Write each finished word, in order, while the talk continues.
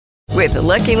With the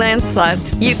Lucky Land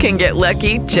Slots, you can get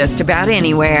lucky just about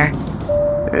anywhere.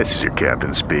 This is your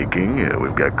captain speaking.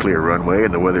 We've got clear runway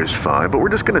and the weather's fine, but we're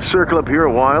just going to circle up here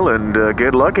a while and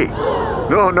get lucky.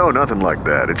 No, nothing like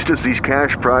that. It's just these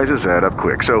cash prizes add up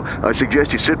quick. So I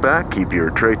suggest you sit back, keep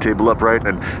your tray table upright,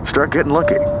 and start getting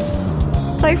lucky.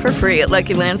 Play for free at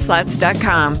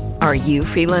LuckyLandSlots.com. Are you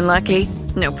feeling lucky?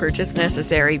 No purchase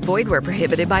necessary. Void where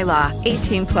prohibited by law.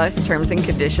 18 plus terms and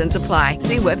conditions apply.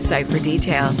 See website for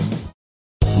details.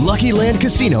 Lucky Land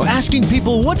Casino, asking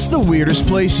people, what's the weirdest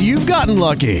place you've gotten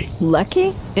lucky?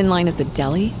 Lucky? In line at the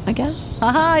deli, I guess?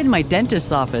 Aha, in my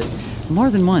dentist's office. More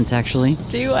than once, actually.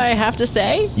 Do I have to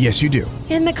say? Yes, you do.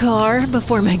 In the car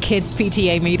before my kids'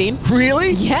 PTA meeting.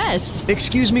 Really? Yes.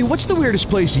 Excuse me, what's the weirdest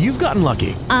place you've gotten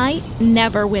lucky? I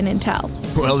never win and tell.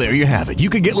 Well, there you have it. You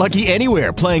can get lucky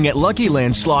anywhere, playing at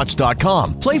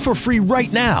LuckyLandSlots.com. Play for free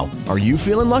right now. Are you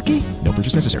feeling lucky? No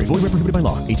purchase necessary. Void where prohibited by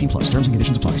law. 18 plus. Terms and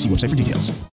conditions apply. See website for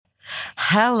details.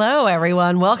 Hello,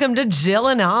 everyone. Welcome to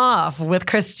Jillin' Off with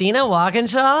Christina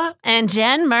Walkinshaw And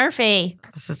Jen Murphy.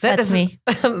 This is it. That's me.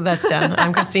 That's Jen.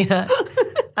 I'm Christina.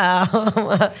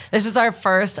 This is our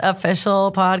first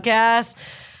official podcast.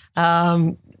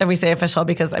 And we say official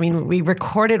because, we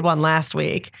recorded one last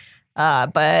week.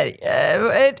 But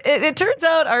it turns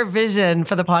out our vision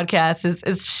for the podcast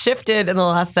is shifted in the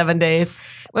last 7 days.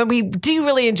 When we do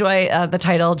really enjoy the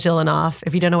title Jillin' Off.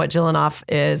 If you don't know what Jillin' Off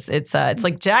is, it's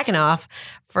like jacking off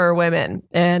for women.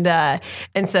 And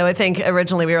so I think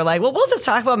originally we were like, well, we'll just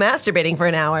talk about masturbating for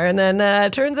an hour. And then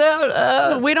it turns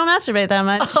out We don't masturbate that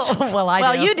much.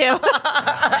 I do. You do.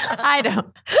 I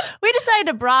don't. We decided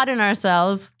to broaden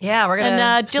ourselves. Yeah, we're going to.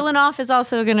 And Jillin' Off is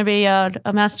also going to be a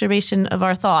masturbation of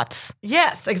our thoughts.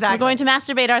 Yes, exactly. We're going to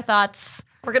masturbate our thoughts.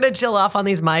 We're going to chill off on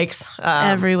these mics.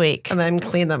 Every week. And then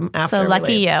clean them after. So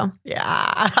lucky you.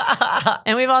 Yeah.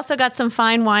 And we've also got some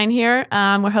fine wine here.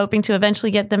 We're hoping to eventually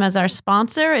get them as our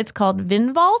sponsor. It's called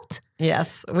Vinvault.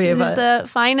 Yes. It is the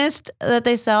finest that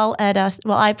they sell at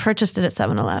I purchased it at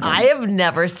 7-Eleven. I have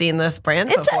never seen this brand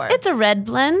before. It's a red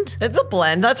blend. It's a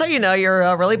blend. That's how you know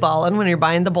you're really balling when you're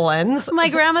buying the blends. My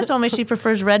grandma told me she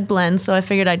prefers red blends, so I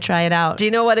figured I'd try it out. Do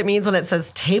you know what it means when it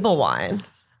says table wine?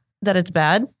 That it's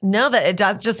bad? No, that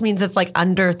it just means it's like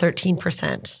under 13%.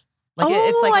 Like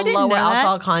it's I like a didn't lower know that.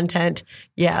 alcohol content.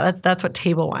 Yeah, that's what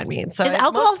table wine means. So Is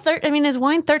alcohol is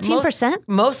wine 13%?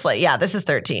 Mostly, yeah. This is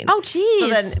 13. Oh, geez. So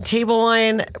then table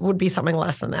wine would be something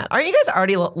less than that. Aren't you guys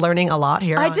already learning a lot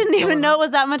here? I didn't even know it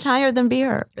was that much higher than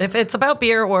beer. If it's about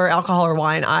beer or alcohol or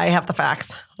wine, I have the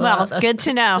facts. Well, good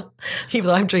to know. Even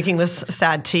though I'm drinking this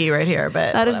sad tea right here,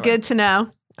 but that is good to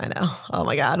know. I know. Oh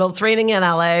my God. Well, it's raining in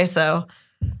LA, so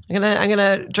I'm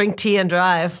gonna drink tea and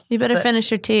drive. You better finish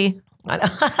your tea. I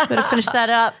know. Better finish that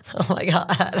up. Oh my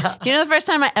God. You know, the first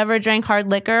time I ever drank hard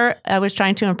liquor, I was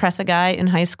trying to impress a guy in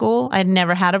high school. I'd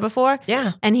never had it before.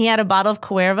 Yeah. And he had a bottle of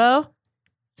Cuervo.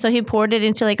 So he poured it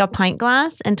into like a pint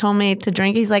glass and told me to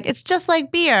drink. He's like, it's just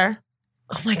like beer.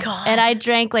 Oh my God. And I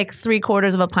drank like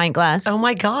 3/4 of a pint glass. Oh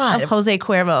my God. Of Jose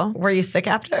Cuervo. Were you sick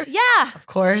after? Yeah. Of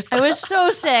course. I was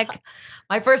so sick.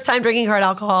 My first time drinking hard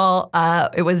alcohol,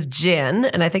 it was gin,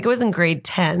 and I think it was in grade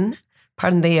 10.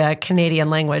 Pardon the Canadian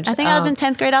language. I think I was in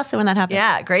 10th grade also when that happened.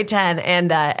 Yeah, grade 10. And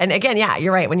again, yeah,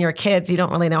 you're right. When you're kids, you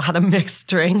don't really know how to mix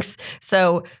drinks.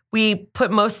 So we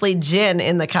put mostly gin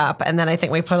in the cup, and then I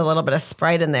think we put a little bit of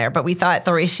Sprite in there. But we thought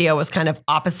the ratio was kind of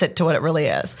opposite to what it really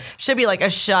is. Should be like a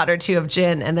shot or two of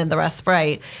gin and then the rest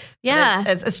Sprite. Yeah.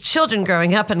 As children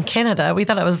growing up in Canada, we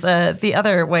thought it was the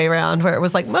other way around, where it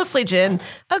was like mostly gin.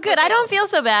 Oh, good. I don't feel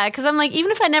so bad because I'm like,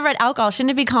 even if I never had alcohol, shouldn't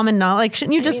it be common knowledge? Like,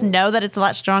 shouldn't you just know that it's a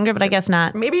lot stronger? But I guess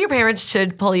not. Maybe your parents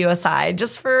should pull you aside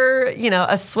just for,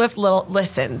 a swift little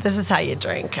listen. This is how you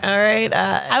drink. All right.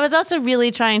 I was also really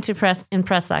trying to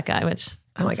impress that guy, which.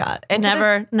 Oh my God. And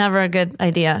never a good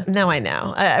idea. No, I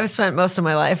know. I've spent most of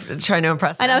my life trying to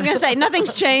impress men. I was going to say,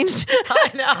 nothing's changed.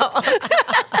 I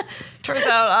know. Turns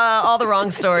out all the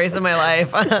wrong stories in my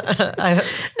life.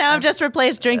 Now I've just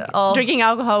replaced drinking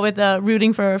alcohol with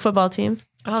rooting for football teams.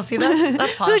 Oh, see,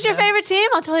 that's positive. Who's your favorite team?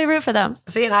 I'll totally root for them.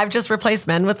 See, and I've just replaced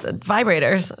men with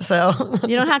vibrators, so.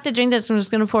 You don't have to drink this. I'm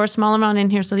just going to pour a small amount in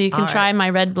here so that you can try my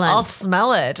red blend. I'll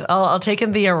smell it. I'll take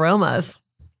in the aromas.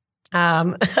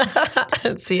 And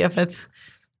see if it's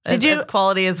as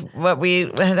quality as what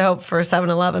we had hoped for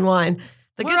 7-Eleven wine.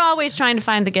 We're always trying to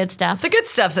find the good stuff. The good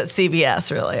stuff's at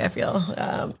CVS, really, I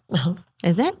feel.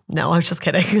 Is it? No, I'm just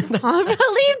kidding.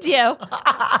 I believed you.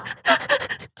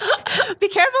 Be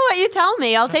careful what you tell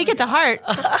me. I'll take it to heart.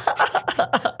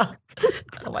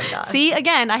 Oh, my God. See,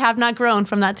 again, I have not grown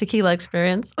from that tequila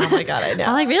experience. Oh, my God, I know.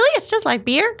 I'm like, really? It's just like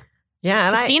beer? Yeah,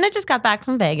 and Christina just got back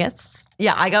from Vegas.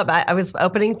 I got back. I was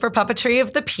opening for Puppetry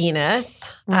of the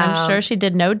Penis. I'm sure she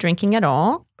did no drinking at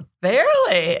all.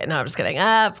 Barely. No, I'm just kidding.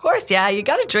 Of course, yeah, you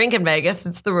got to drink in Vegas.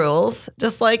 It's the rules.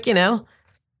 Just like,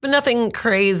 but nothing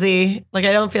crazy. Like,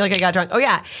 I don't feel like I got drunk. Oh,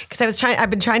 yeah, because I've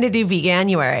been trying to do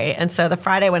Veganuary. And so the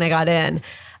Friday when I got in,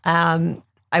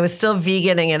 I was still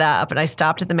veganing it up, and I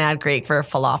stopped at the Mad Greek for a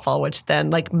falafel, which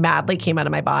then like madly came out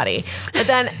of my body. But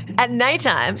then at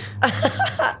nighttime,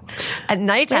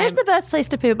 Where's the best place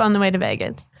to poop on the way to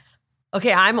Vegas?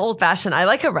 Okay, I'm old fashioned. I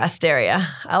like a rest area.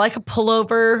 I like a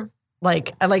pullover.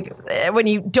 Like, I like when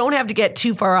you don't have to get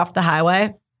too far off the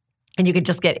highway and you could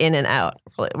just get in and out.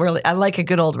 Really, I like a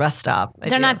good old rest stop.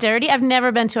 They're not dirty? I've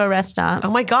never been to a rest stop. Oh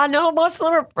my God, no. Most of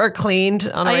them are cleaned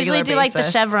on a regular basis. I usually do like the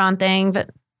Chevron thing, but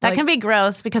that can be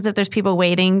gross because if there's people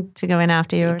waiting to go in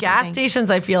after you. Gas stations,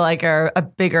 I feel like, are a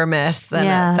bigger miss than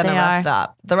a rest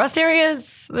stop. The rest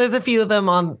areas, there's a few of them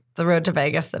on the road to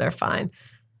Vegas that are fine.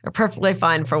 They're perfectly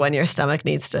fine for when your stomach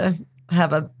needs to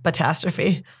have a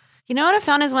catastrophe. You know what I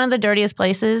found is one of the dirtiest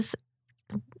places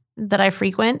that I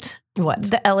frequent? What?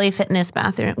 The LA Fitness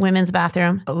bathroom, women's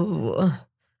bathroom. Oh.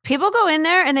 People go in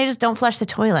there and they just don't flush the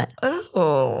toilet.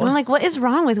 Oh. I'm like, what is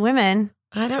wrong with women?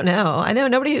 I don't know. I know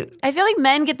nobody. I feel like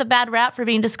men get the bad rap for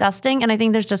being disgusting, and I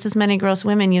think there's just as many gross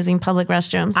women using public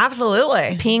restrooms.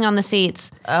 Absolutely. Peeing on the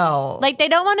seats. Oh. Like they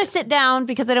don't want to sit down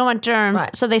because they don't want germs,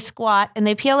 so they squat and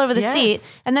they pee all over the seat,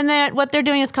 and then what they're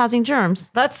doing is causing germs.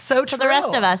 That's so true. For the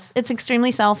rest of us, it's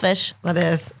extremely selfish. That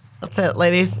is. That's it,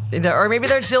 ladies. Or maybe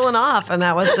they're jilling off, and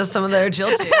that was just some of their jill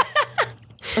juice.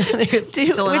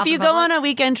 If you go on a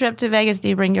weekend trip to Vegas, do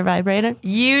you bring your vibrator?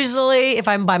 Usually, if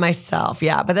I'm by myself,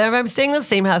 yeah. But then if I'm staying in the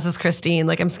same house as Christine,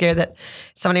 like I'm scared that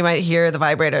somebody might hear the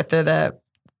vibrator through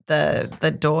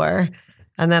the door,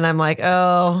 and then I'm like,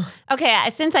 oh. Okay,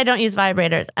 since I don't use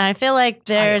vibrators, and I feel like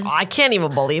there's, I can't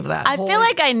even believe that. I feel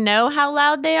like I know how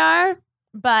loud they are,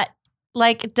 but.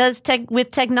 Like,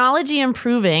 with technology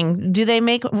improving, do they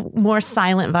make more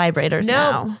silent vibrators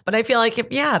now? No, but I feel like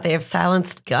they have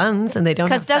silenced guns and they don't.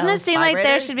 Because doesn't it seem like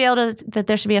there should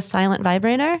be a silent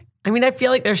vibrator? I mean, I feel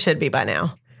like there should be by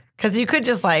now. Because you could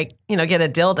just get a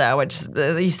dildo, which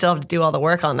you still have to do all the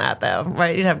work on that though,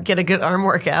 right? You'd have to get a good arm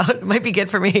workout. It might be good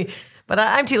for me. But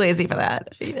I'm too lazy for that.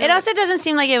 It also doesn't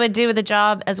seem like it would do the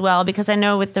job as well because I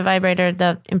know with the vibrator,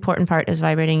 the important part is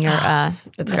vibrating your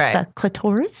it's great. The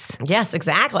clitoris. Yes,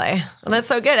 exactly. And that's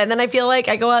so good. And then I feel like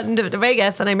I go out into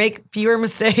Vegas and I make fewer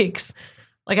mistakes.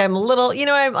 Like I'm a little,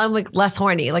 I'm like less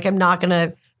horny. Like I'm not going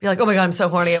to be like, oh my God, I'm so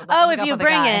horny. If you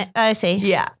bring it. I see.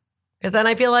 Yeah. Because then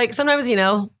I feel like sometimes,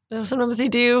 sometimes you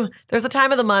do. There's a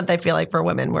time of the month I feel like for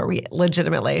women where we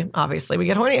legitimately, obviously, we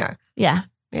get hornier. Yeah.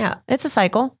 Yeah. It's a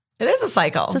cycle. It is a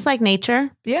cycle. Just like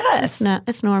nature. Yes.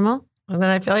 It's normal. And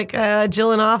then I feel like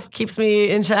jilling off keeps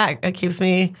me in check. It keeps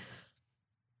me,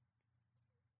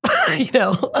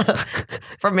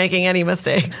 from making any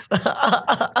mistakes.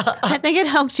 I think it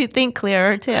helps you think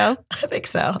clearer too. I think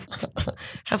so.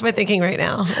 How's my thinking right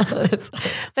now?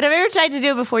 But have you ever tried to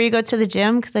do it before you go to the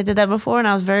gym? Because I did that before and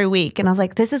I was very weak. And I was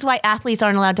like, this is why athletes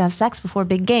aren't allowed to have sex before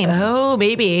big games. Oh,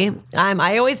 maybe.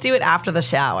 I always do it after the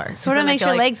shower. Sort of makes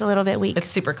your legs a little bit weak. It's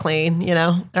super clean,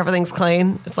 Everything's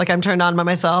clean. It's like I'm turned on by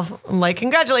myself. I'm like,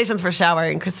 congratulations for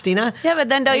showering, Christina. Yeah, but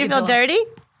then don't you feel dirty?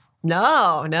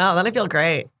 No. Then I feel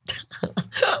great.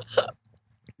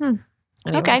 Anyways,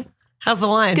 okay. How's the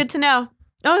wine? Good to know.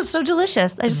 Oh, it's so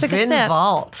delicious. I just took a sip. Vin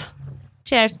Vault.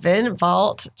 Cheers. Vin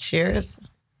Vault. Cheers.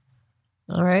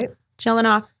 All right. Chilling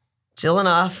off.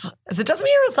 Is it just me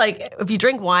or is like if you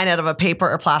drink wine out of a paper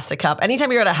or plastic cup,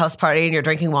 anytime you're at a house party and you're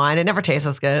drinking wine, it never tastes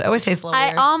as good. It always tastes a little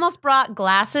weird. I almost brought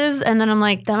glasses and then I'm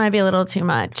like, that might be a little too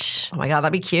much. Oh my God,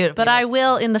 that'd be cute. But I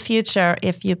will in the future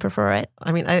if you prefer it.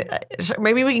 I mean,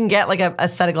 maybe we can get like a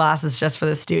set of glasses just for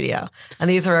the studio. And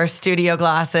these are our studio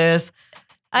glasses.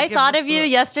 I thought of you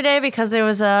yesterday because there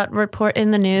was a report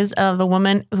in the news of a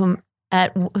woman who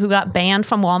got banned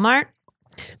from Walmart.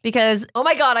 Because oh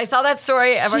my God, I saw that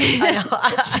story.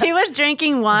 She was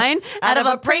drinking wine out of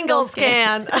a Pringles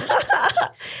can.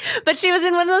 But she was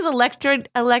in one of those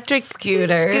electric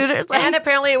scooters. And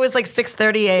apparently it was like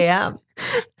 6:30 a.m.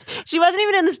 She wasn't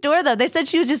even in the store though. They said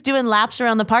she was just doing laps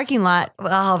around the parking lot.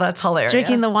 Oh, that's hilarious.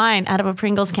 Drinking the wine out of a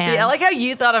Pringles can. See, I like how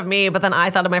you thought of me, but then I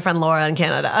thought of my friend Laura in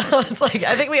Canada. It's like,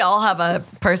 I think we all have a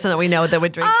person that we know that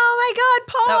would drink. Oh my God,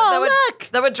 Paul, look.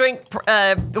 That would drink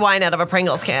wine out of a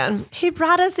Pringles can. He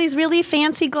brought us these really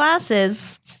fancy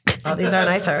glasses. Oh, these are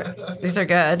nicer. These are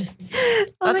good.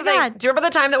 Oh my God. Do you remember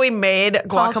the time that we made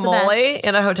guacamole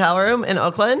in a hotel room in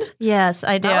Oakland? Yes,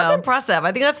 I do. That was impressive.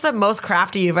 I think that's the most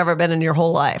crafty you've ever been in your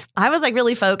whole life. I was like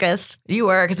really focused. You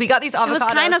were, because we got these avocados. It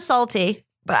was kind of salty.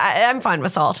 But I'm fine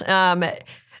with salt.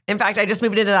 In fact, I just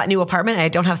moved into that new apartment and I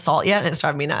don't have salt yet, and it's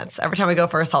driving me nuts. Every time I go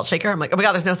for a salt shaker, I'm like, oh my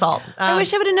God, there's no salt. I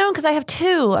wish I would have known because I have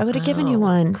 2. I would have given you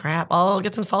one. Crap. I'll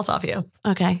get some salt off you.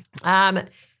 Okay.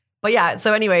 But yeah,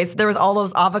 so anyways, there was all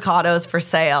those avocados for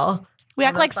sale. We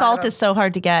act like salt is so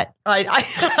hard to get. I know.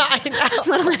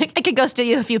 I could go steal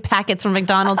you a few packets from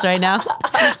McDonald's right now.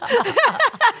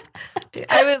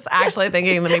 I was actually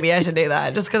thinking that maybe I should do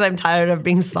that just because I'm tired of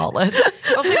being saltless.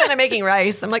 Especially when I'm making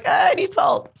rice. I'm like, I need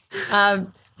salt.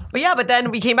 But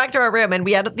then we came back to our room and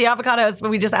we had the avocados, but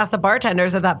we just asked the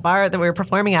bartenders at that bar that we were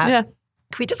performing at, can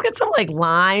we just get some like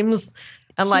limes?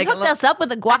 And like he hooked us up with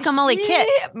a guacamole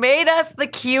kit. Made us the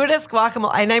cutest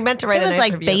guacamole. And I meant to write a nice review.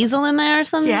 There was like basil in there or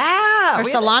something? Yeah. Or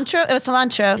cilantro? It was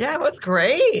cilantro. Yeah, it was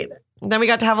great. Then we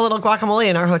got to have a little guacamole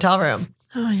in our hotel room.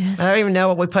 Oh, yes. I don't even know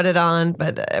what we put it on,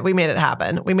 but we made it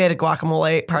happen. We made a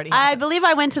guacamole party. I believe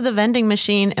I went to the vending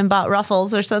machine and bought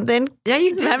Ruffles or something. Yeah,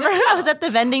 you did. Remember? I was at the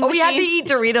vending machine. We had to eat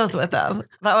Doritos with them.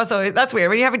 That's weird.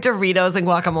 When you have Doritos and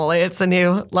guacamole, it's a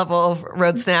new level of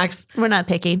road snacks. We're not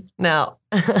picky. No.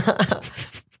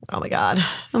 Oh my God.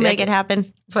 We'll make it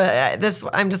happen.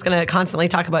 I'm just going to constantly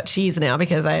talk about cheese now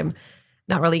because I'm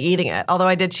not really eating it. Although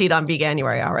I did cheat on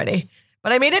Veganuary already.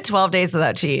 But I made it 12 days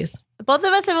without cheese. Both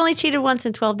of us have only cheated once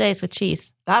in 12 days with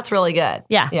cheese. That's really good.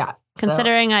 Yeah. Yeah.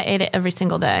 Considering I ate it every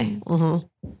single day.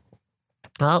 Mm-hmm.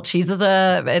 Well, cheese is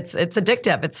it's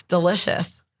addictive. It's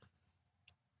delicious.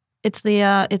 It's the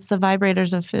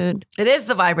vibrators of food. It is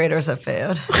the vibrators of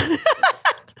food.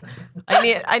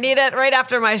 I need it right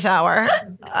after my shower.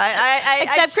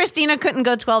 Except Christina couldn't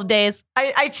go 12 days.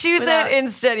 I choose it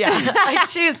instead. Yeah, I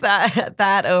choose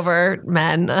that over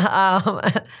men.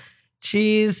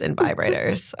 Cheese and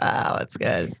vibrators. Oh, it's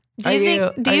good. Do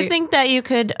you think that you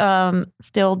could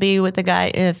still be with a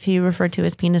guy if he referred to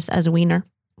his penis as a wiener?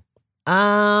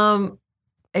 I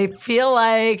feel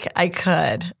like I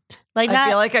could. I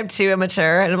feel like I'm too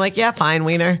immature, and I'm like, yeah, fine,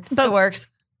 wiener. But it works.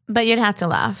 But you'd have to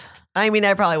laugh. I mean,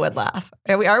 I probably would laugh.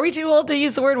 Are we too old to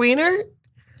use the word wiener?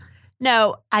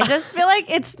 No, I just feel like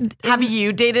it's. Have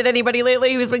you dated anybody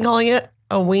lately who's been calling it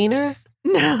a wiener?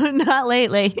 No, not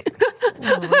lately.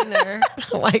 Wiener.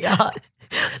 Oh my God.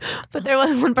 But there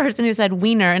was one person who said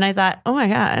wiener, and I thought, oh my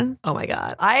God. Oh my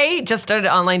God. I just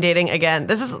started online dating again.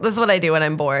 This is what I do when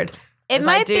I'm bored. It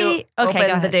might be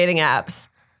open the dating apps.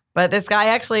 But this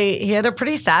guy he had a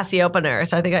pretty sassy opener,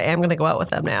 so I think I am going to go out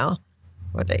with him now.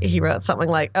 He wrote something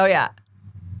like, oh yeah.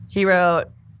 He wrote,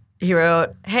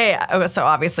 hey, so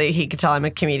obviously he could tell I'm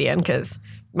a comedian because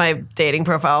my dating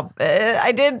profile,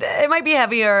 it might be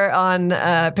heavier on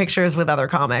pictures with other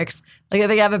comics. Like I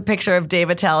think I have a picture of Dave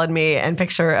Attell and me and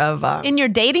picture of... in your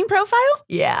dating profile?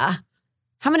 Yeah.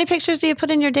 How many pictures do you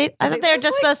put in your date? I thought they were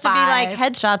just supposed to be like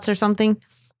headshots or something.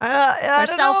 Or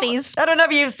selfies. I don't know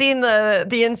if you've seen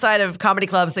the inside of comedy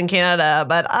clubs in Canada,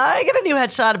 but I get a new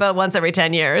headshot about once every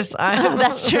 10 years.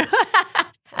 That's true.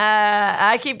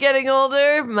 I keep getting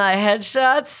older. My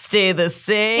headshots stay the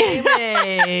same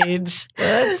age.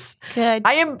 That's good.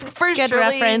 I am for good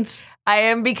reference. I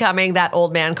am becoming that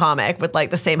old man comic with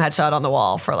like the same headshot on the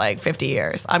wall for like 50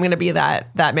 years. I'm going to be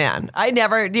that man.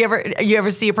 Do you ever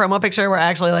see a promo picture where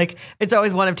actually like it's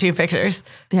always one of two pictures?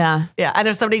 Yeah. Yeah. And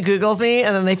if somebody Googles me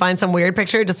and then they find some weird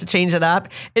picture just to change it up,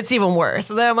 it's even worse.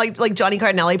 So then I'm like Johnny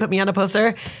Cardinelli put me on a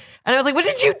poster. And I was like, what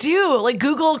did you do? Like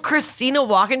Google Christina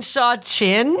Walkinshaw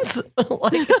chins?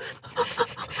 Like,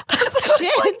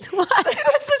 chins? What? It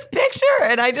was this picture.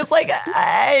 And I just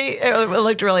it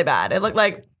looked really bad. It looked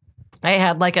like I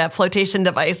had like a flotation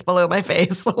device below my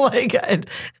face. Like it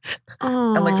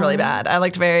looked really bad. I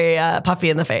looked very puffy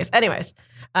in the face. Anyways,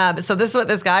 so this is what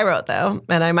this guy wrote though.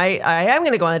 And I am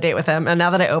going to go on a date with him. And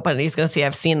now that I open it, he's going to see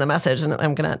I've seen the message and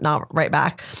I'm going to not write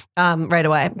back right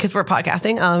away because we're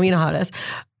podcasting. You know how it is.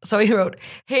 So he wrote,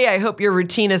 hey, I hope your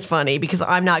routine is funny because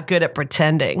I'm not good at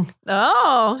pretending.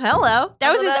 Oh, hello.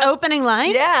 That was his opening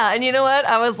line? Yeah. And you know what?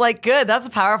 I was like, good. That's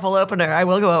a powerful opener. I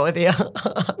will go out with you.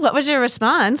 What was your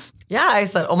response? Yeah. I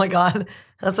said, oh my God.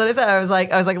 That's what I said. I was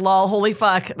like, lol, holy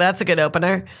fuck. That's a good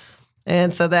opener.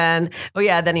 And so then,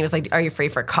 then he was like, are you free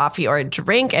for coffee or a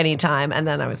drink anytime? And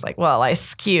then I was like, well, I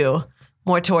skew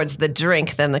more towards the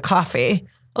drink than the coffee,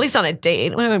 at least on a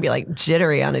date. I'm going to be like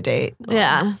jittery on a date.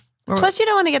 Yeah. Plus, you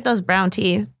don't want to get those brown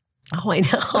teeth. Oh, I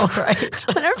know, right?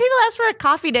 Whenever people ask for a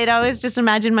coffee date, I always just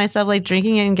imagine myself like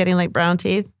drinking it and getting like brown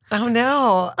teeth. Oh,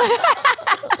 no.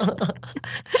 I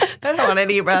don't want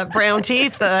any brown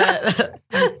teeth.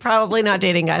 Probably not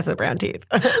dating guys with brown teeth.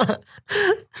 I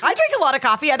drink a lot of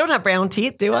coffee. I don't have brown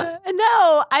teeth, do I?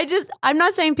 No, I'm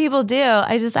not saying people do.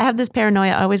 I have this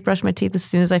paranoia. I always brush my teeth as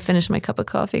soon as I finish my cup of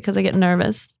coffee because I get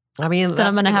nervous. I mean, that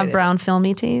I'm going to have brown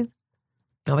filmy teeth.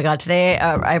 Oh my God. Today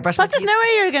I brushed Plus, my there's teeth. no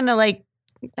way you're going to like,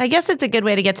 I guess it's a good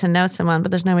way to get to know someone,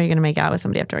 but there's no way you're going to make out with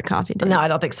somebody after a coffee date. No, I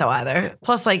don't think so either.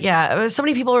 Plus, like, yeah, so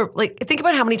many people are like, think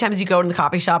about how many times you go to the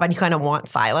coffee shop and you kind of want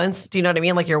silence. Do you know what I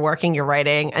mean? Like you're working, you're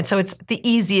writing. And so it's the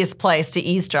easiest place to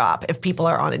eavesdrop if people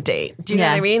are on a date. Do you know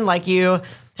what I mean? Like you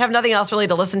have nothing else really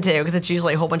to listen to because it's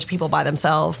usually a whole bunch of people by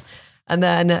themselves. And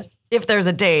then if there's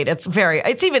a date,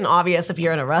 it's even obvious if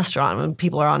you're in a restaurant when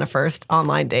people are on a first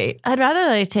online date. I'd rather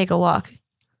like take a walk.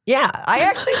 Yeah, I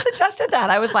actually suggested that.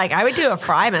 I was like, I would do a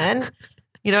Fryman.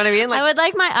 You know what I mean? Like, I would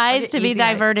like my eyes to be easy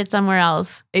night. diverted somewhere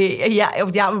else. Yeah,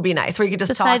 that would be nice. Where you could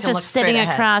just talk Besides and look just straight sitting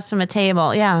ahead. across from a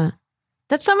table. Yeah.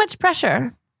 That's so much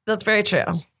pressure. That's very true.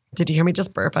 Did you hear me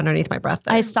just burp underneath my breath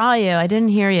there? I saw you. I didn't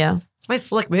hear you. It's my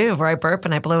slick move where I burp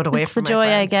and I blow it away It's the from joy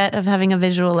my I friends. get of having a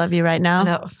visual of you right now.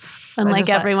 No. Unlike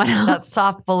everyone else. That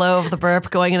soft blow of the burp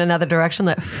going in another direction.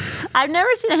 That I've never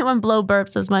seen anyone blow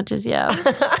burps as much as you.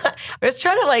 I was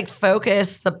trying to like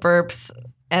focus the burp's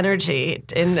energy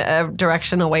in a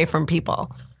direction away from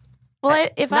people. Well,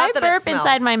 if Not I that it burp smells.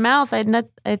 inside my mouth,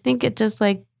 I think it just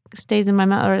like stays in my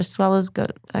mouth or it swells go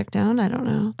back down. I don't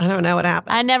know. I don't know what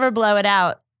happened. I never blow it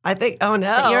out. I think, oh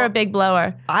no. But you're a big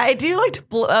blower. I do like to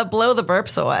blow the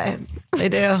burps away. I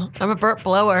do. I'm a burp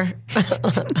blower.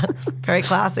 Very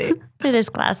classy. It is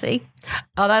classy.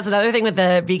 Oh, that's another thing with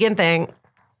the vegan thing.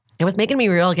 It was making me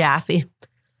real gassy.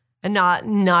 And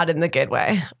not in the good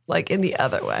way, like in the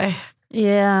other way.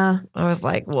 Yeah. I was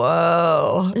like,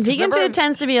 whoa. 'Cause Vegan remember- food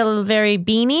tends to be a little very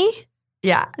beany,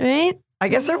 Yeah. right? I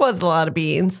guess there was a lot of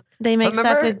beans. They make But stuff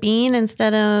remember- with bean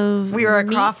instead of We were at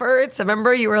meat. Crawford's.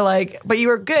 Remember, you were like, but you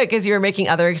were good because you were making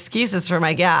other excuses for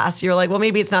my gas. You were like, well,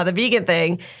 maybe it's not the vegan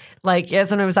thing. Like, yeah,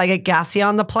 sometimes I get gassy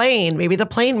on the plane. Maybe the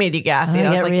plane made you gassy. I And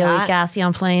I was get like, really yeah, gassy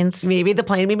on planes. maybe the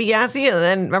plane made me gassy. And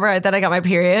then remember, then I got my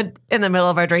period in the middle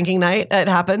of our drinking night. It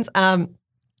happens.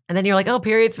 And then you're like, oh,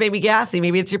 periods made me gassy.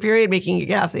 Maybe it's your period making you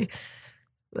gassy.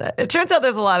 It turns out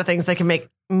there's a lot of things that can make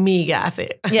me gassy.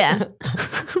 Yeah.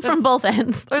 From both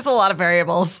ends. There's a lot of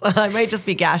variables. I might just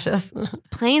be gaseous.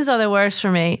 Planes are the worst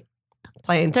for me.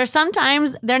 Planes.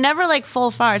 They're never like full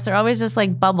farts. They're always just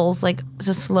like bubbles, like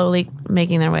just slowly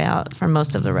making their way out for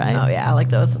most of the ride. Oh yeah, like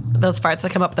those farts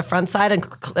that come up the front side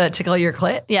and tickle your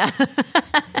clit. Yeah.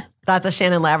 That's a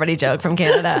Shannon Laverty joke from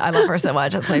Canada. I love her so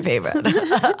much. That's my favorite.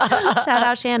 Shout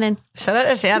out Shannon. Shout out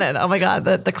to Shannon. Oh my God,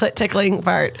 the clit tickling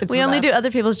part. It's We the only best. do other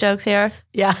people's jokes here.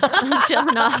 Yeah.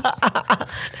 Jilling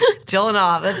off. Jilling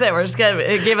off. That's it. We're just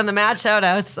giving the mad shout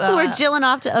outs. We're jilling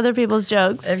off to other people's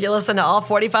jokes. If you listen to all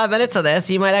 45 minutes of this,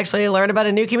 you might actually learn about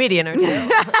a new comedian or two.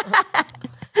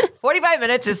 45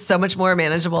 minutes is so much more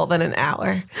manageable than an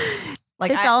hour.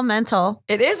 Like It's all mental.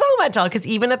 It is all mental because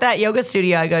even at that yoga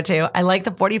studio I go to, I like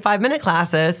the 45-minute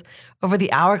classes over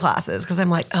the hour classes because I'm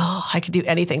like, oh, I could do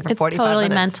anything for It's 45 totally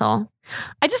minutes. mental.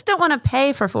 I just don't want to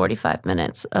pay for 45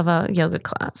 minutes of a yoga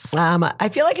class. I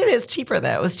feel like it is cheaper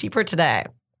though. It was cheaper today.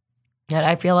 And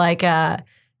I feel like, I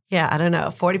don't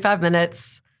know, 45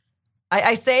 minutes.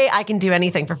 I say I can do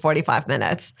anything for 45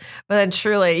 minutes, but then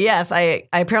truly, yes, I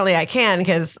apparently I can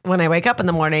because when I wake up in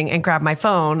the morning and grab my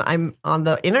phone, I'm on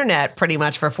the internet pretty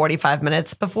much for 45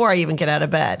 minutes before I even get out of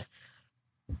bed.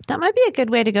 That might be a good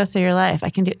way to go through your life. I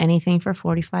can do anything for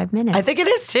 45 minutes. I think it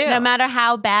is too. No matter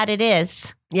how bad it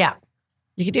is. Yeah.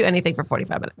 You can do anything for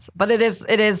 45 minutes. But it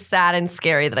is sad and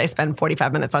scary that I spend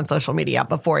 45 minutes on social media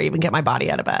before I even get my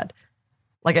body out of bed.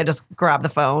 Like I just grab the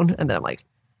phone and then I'm like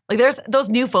there's those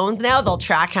new phones now, they'll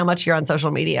track how much you're on social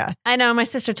media. I know. My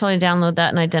sister told me to download that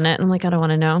and I didn't. I'm like, I don't want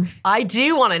to know. I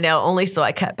do want to know, only so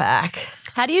I cut back.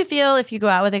 How do you feel if you go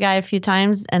out with a guy a few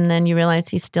times and then you realize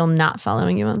he's still not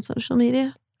following you on social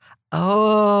media?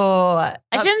 Oh.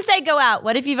 I shouldn't say go out.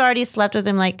 What if you've already slept with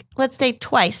him, like, let's say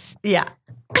twice? Yeah.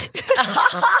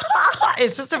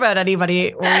 It's just about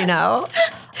anybody we know.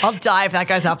 I'll die if that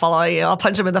guy's not following you. I'll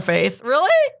punch him in the face. Really?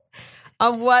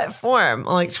 On what form?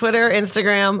 Like Twitter,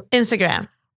 Instagram? Instagram.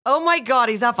 Oh my God,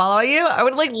 he's not following you? I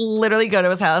would like literally go to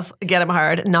his house, get him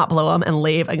hard, not blow him, and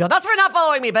leave and go, that's for not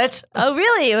following me, bitch. Oh,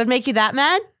 really? It would make you that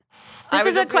mad? I This would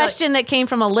is a just be like- question that came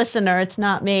from a listener. It's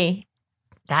not me.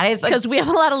 That is Because we have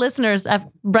a lot of listeners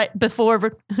right before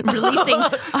releasing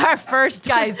our first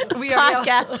guys, we already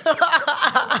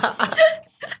podcast.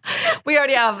 we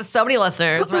already have so many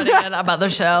listeners running in about the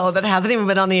show that hasn't even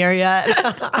been on the air yet.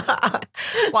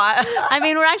 Why? I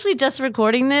mean, we're actually just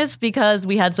recording this because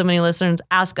we had so many listeners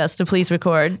ask us to please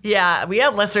record. Yeah, we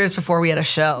had listeners before we had a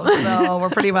show. So we're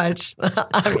pretty much,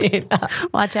 I mean,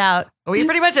 Watch out. we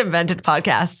pretty much invented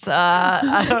podcasts.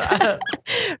 I don't,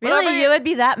 Really? You would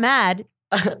be that mad?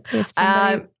 If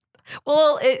somebody-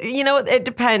 Well, it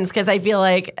depends because I feel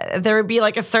like there would be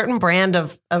like a certain brand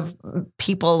of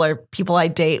people or people I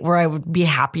date where I would be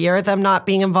happier at them not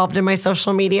being involved in my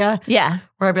social media. Yeah.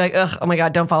 Where I'd be like, ugh, oh my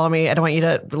God, don't follow me. I don't want you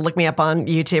to look me up on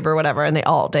YouTube or whatever. And they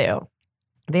all do.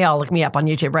 They all look me up on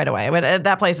YouTube right away. But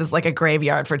that place is like a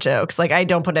graveyard for jokes. Like I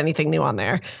don't put anything new on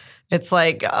there. It's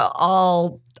like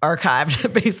all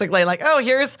archived, basically. Like, oh,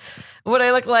 here's what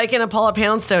I look like in a Paula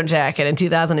Poundstone jacket in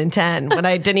 2010 when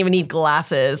I didn't even need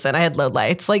glasses and I had low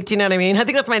lights. Like, do you know what I mean? I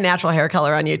think that's my natural hair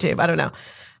color on YouTube. I don't know.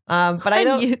 But I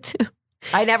don't. YouTube.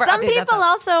 I never. Some people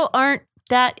also aren't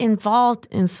that involved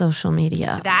in social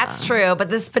media. That's true. But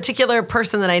this particular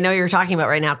person that I know you're talking about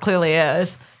right now clearly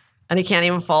is. And he can't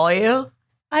even follow you.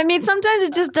 I mean, sometimes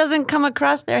it just doesn't come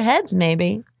across their heads,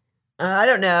 maybe. I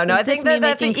don't know. No, I think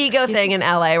that's an ego thing in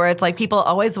LA where it's like people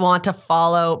always want to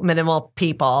follow minimal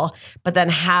people, but then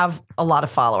have a lot of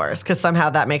followers because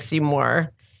somehow that makes you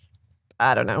more,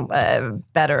 I don't know,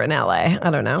 better in LA.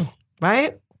 I don't know.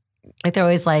 Right? Like they're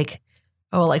always like,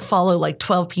 oh, like follow like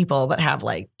 12 people, but have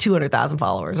like 200,000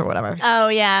 followers or whatever. Oh,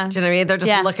 yeah. Do you know what I mean? They're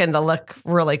just looking to look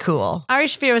really cool. Ari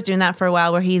Shaffir was doing that for a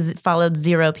while where he's followed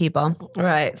 0 people.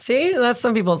 Right. See, that's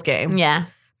some people's game. Yeah.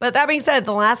 But that being said,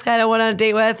 the last guy I went on a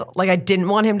date with, like I didn't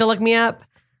want him to look me up.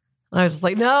 I was just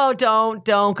like, no, don't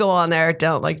go on there.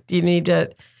 Don't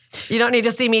you don't need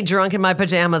to see me drunk in my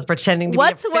pajamas pretending to be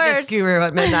a fitness guru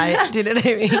at midnight. Do you know what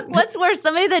I mean? What's worse,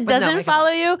 somebody that doesn't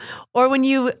follow you, or when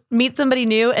you meet somebody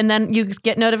new and then you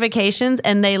get notifications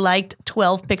and they liked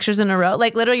 12 pictures in a row?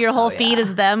 Like literally your whole feed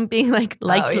is them being like.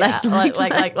 Oh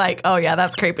yeah,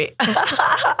 that's creepy.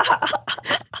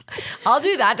 I'll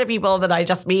do that to people that I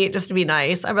just meet just to be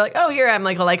nice. I'm like, oh, here I'm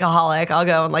like a likeaholic. I'll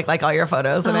go and like all your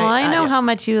photos. And I know how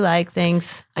much you like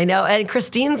things. I know. And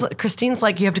Christine's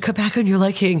like, you have to cut back on your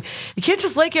liking. You can't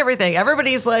just like everything.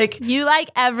 Everybody's like, you like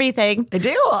everything. I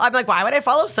do. I'm like, why would I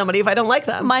follow somebody if I don't like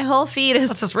them? My whole feed is.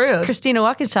 That's just rude. Christina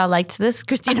Walkinshaw liked this.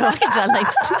 Christina Walkinshaw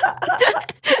liked this.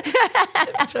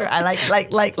 It's true. I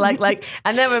like.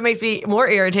 And then what makes me more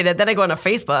irritated, then I go on to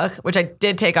Facebook, which I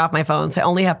did take off my phone. So I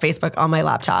only have Facebook on my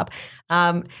laptop.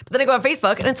 But then I go on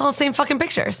Facebook and it's all the same fucking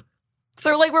pictures.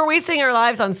 So like we're wasting our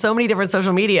lives on so many different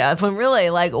social medias when really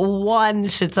like one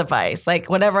should suffice. Like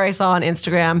whatever I saw on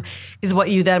Instagram is what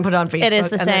you then put on Facebook. It is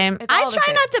the same. I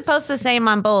try not to post the same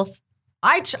on both.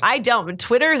 I don't.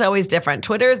 Twitter is always different.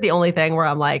 Twitter is the only thing where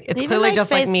I'm like, it's clearly like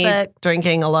just Facebook. Like me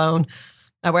drinking alone.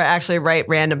 Where I actually write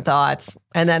random thoughts.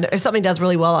 And then if something does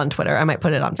really well on Twitter, I might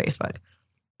put it on Facebook.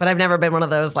 But I've never been one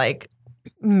of those like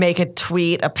make a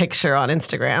tweet, a picture on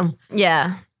Instagram.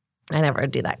 Yeah. I never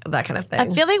do that kind of thing.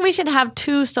 I feel like we should have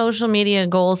 2 social media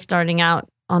goals starting out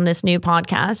on this new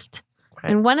podcast.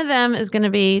 Right. And one of them is going to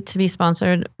be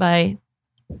sponsored by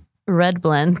Red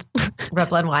Blend. Red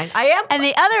Blend wine. I am. And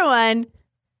the other one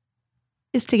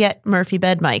is to get Murphy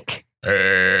Bed Mic.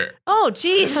 Oh,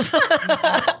 jeez.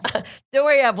 Don't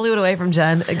worry, I blew it away from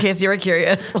Jen, in case you were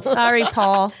curious. Sorry,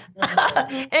 Paul.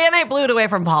 And I blew it away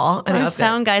from Paul. Our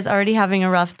sound guy's already having a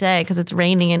rough day because it's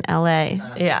raining in LA.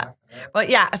 Yeah. But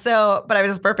yeah, but I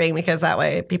was just burping because that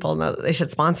way people know that they should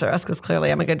sponsor us because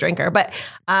clearly I'm a good drinker. But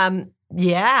I'm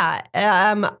in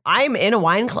a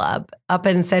wine club up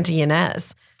in Santa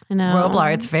Ynez. I know.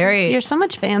 Roblar, it's very... You're so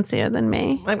much fancier than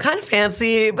me. I'm kind of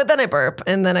fancy, but then I burp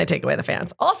and then I take away the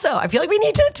fans. Also, I feel like we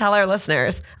need to tell our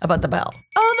listeners about the bell.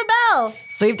 Oh, the bell.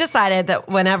 So we've decided that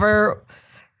whenever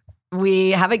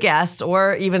we have a guest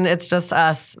or even it's just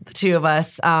us, the 2 of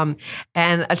us, and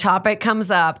a topic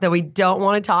comes up that we don't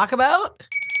want to talk about.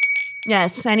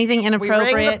 Yes, anything inappropriate.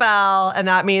 We ring the bell and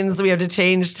that means we have to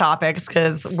change topics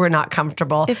because we're not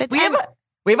comfortable. We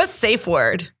have a safe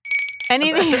word.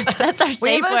 Anything, that's our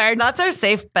safe word. That's our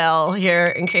safe bell here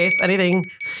in case anything,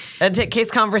 in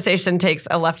case conversation takes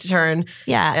a left turn.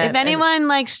 Yeah, if anyone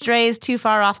like strays too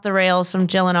far off the rails from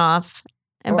Jillin' Off,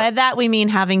 and by that we mean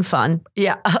having fun.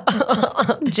 Yeah.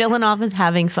 Jillin' Off is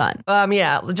having fun.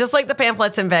 Yeah, just like the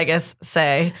pamphlets in Vegas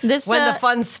say, when the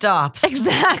fun stops.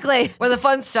 Exactly. When the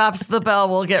fun stops, the bell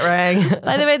will get rang.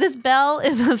 By the way, this bell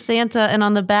is of Santa, and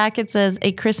on the back it says,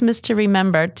 A Christmas to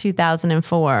Remember,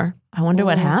 2004. I wonder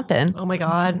what happened. Oh, my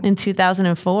God. In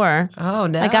 2004. Oh,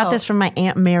 no. I got this from my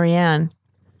Aunt Marianne.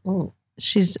 Ooh.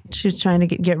 She was trying to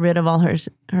get rid of all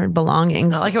her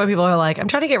belongings. I like it when people are like, I'm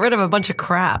trying to get rid of a bunch of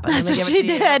crap. And that's what she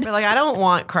did. Like, I don't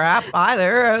want crap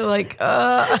either. Like,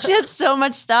 She had so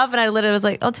much stuff, and I literally was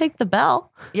like, I'll take the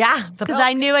bell. Yeah. Because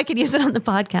I knew I could use it on the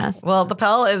podcast. Well, the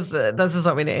bell is, this is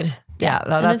what we need. Yeah,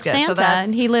 that's it's good. Santa,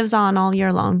 and he lives on all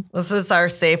year long. This is our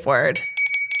safe word.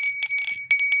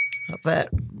 That's it.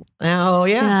 Oh,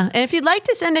 yeah. And if you'd like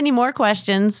to send any more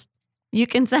questions, You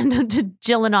can send them to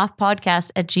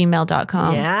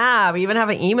jillanoffpodcast@gmail.com. Yeah, we even have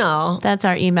an email. That's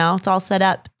our email. It's all set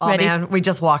up. Oh, Ready? man, we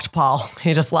just walked Paul.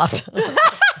 He just left.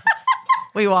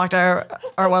 We walked our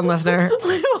one listener.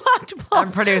 We walked Paul. Our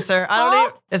producer. I don't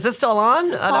even, is this still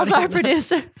on? Paul's our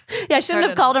producer. Yeah, I shouldn't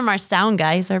have called him our sound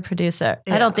guy. He's our producer.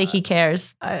 I don't think he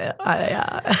cares. I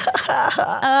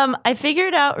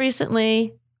figured out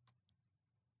recently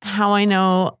how I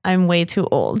know I'm way too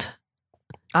old.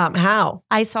 How?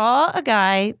 I saw a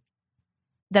guy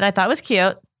that I thought was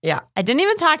cute. Yeah. I didn't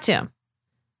even talk to him.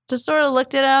 Just sort of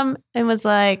looked at him and was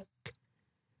like,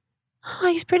 oh,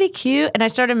 he's pretty cute. And I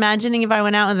started imagining if I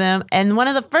went out with him. And one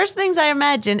of the first things I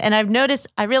imagined, and I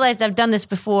realized I've done this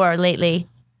before lately.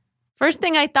 First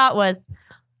thing I thought was,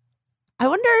 I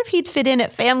wonder if he'd fit in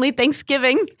at family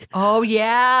Thanksgiving. Oh,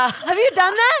 yeah. Have you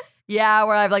done that? Yeah,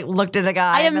 where I've like looked at a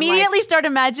guy. I immediately started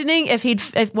imagining if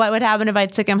what would happen if I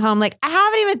took him home. Like, I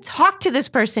haven't even talked to this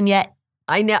person yet.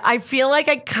 I know. I feel like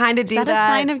I kind of do that. Is that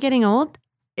a sign of getting old?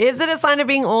 Is it a sign of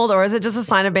being old, or is it just a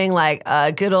sign of being like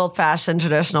a good old fashioned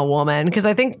traditional woman? Because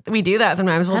I think we do that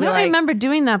sometimes. I don't remember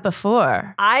doing that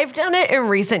before. I've done it in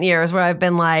recent years where I've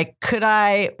been like, could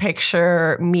I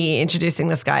picture me introducing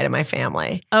this guy to my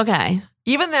family? Okay.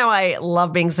 Even though I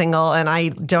love being single and I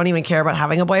don't even care about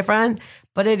having a boyfriend,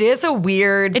 but it is a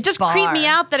weird It just creeped me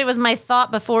out that it was my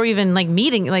thought before even like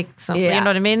meeting like something. Yeah. You know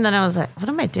what I mean? Then I was like, what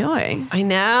am I doing? I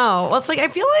know. Well, it's like, I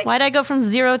feel like Why'd I go from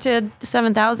 0 to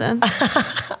 7,000? I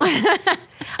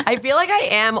feel like I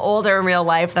am older in real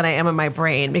life than I am in my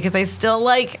brain because I still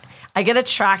like, I get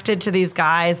attracted to these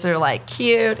guys that are like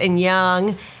cute and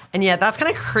young. And yet that's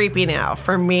kind of creepy now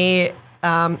for me.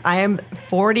 I am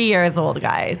 40 years old,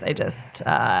 guys.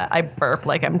 I burp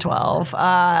like I'm 12.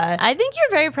 I think you're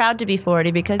very proud to be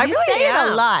 40 because you really say it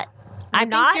am. a lot. I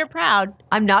not. think you're proud.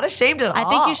 I'm not ashamed at all. I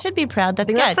think you should be proud. That's I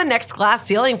think good. that's the next glass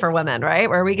ceiling for women, right?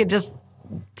 Where we could just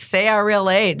say our real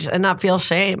age and not feel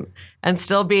shame and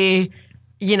still be,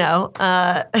 you know.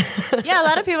 Yeah, a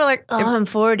lot of people are like, oh, I'm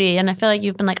 40. And I feel like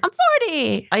you've been like, I'm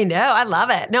 40. I know. I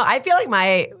love it. No, I feel like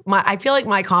my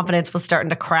confidence was starting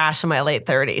to crash in my late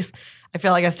 30s. I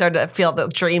feel like I started to feel the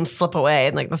dreams slip away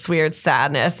and like this weird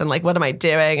sadness and like, what am I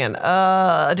doing? And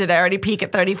did I already peak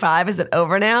at 35? Is it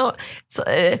over now?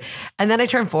 And then I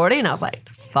turned 40 and I was like,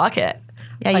 fuck it.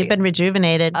 Yeah, you've been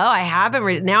rejuvenated. Oh, I have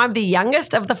been. Now I'm the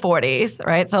youngest of the 40s,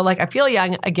 right? So like I feel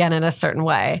young again in a certain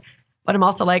way. But I'm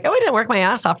also like, oh, I didn't work my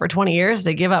ass off for 20 years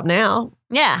to give up now.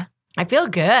 Yeah. I feel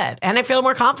good. And I feel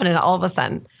more confident all of a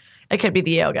sudden. It could be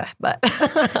the yoga, but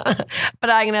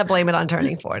I'm going to blame it on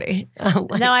turning 40.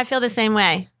 No, I feel the same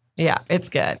way. Yeah, it's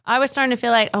good. I was starting to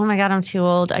feel like, oh my God, I'm too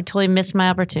old. I totally missed my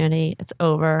opportunity. It's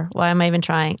over. Why am I even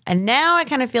trying? And now I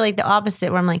kind of feel like the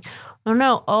opposite where I'm like, oh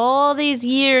no, all these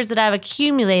years that I've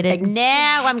accumulated,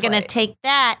 now I'm going to take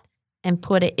that and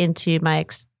put it into my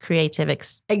creative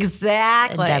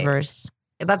endeavors.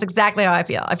 That's exactly how I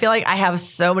feel. I feel like I have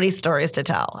so many stories to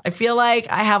tell. I feel like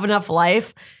I have enough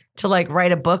life to like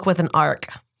write a book with an arc.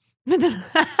 Wow,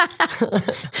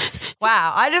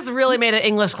 I just really made an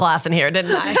English class in here,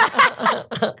 didn't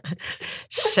I?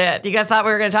 Shit, you guys thought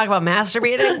we were going to talk about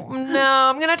masturbating? No,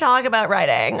 I'm going to talk about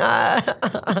writing.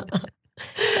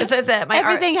 This is it.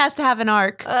 Everything has to have an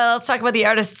arc. Let's talk about the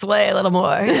artist's way a little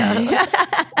more.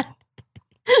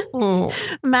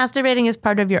 Masturbating is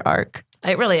part of your arc.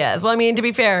 It really is. Well, I mean, to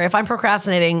be fair, if I'm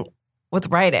procrastinating with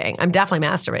writing, I'm definitely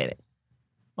masturbating.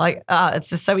 Like, it's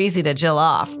just so easy to jill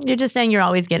off. You're just saying you're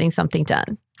always getting something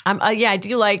done. Yeah, I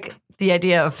do like the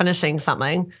idea of finishing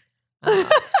something.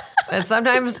 And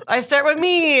sometimes I start with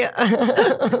me.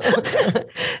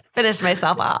 Finish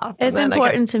myself off. It's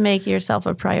important to make yourself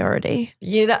a priority.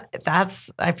 You know,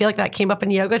 I feel like that came up in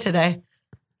yoga today.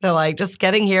 They're like, just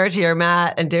getting here to your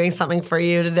mat and doing something for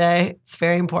you today. It's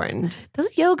very important.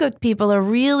 Those yoga people are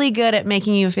really good at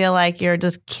making you feel like you're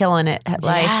just killing it at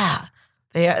life. Yeah.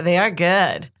 They are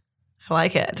good. I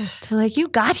like it. They're like, you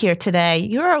got here today.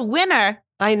 You're a winner.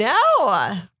 I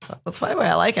know. That's why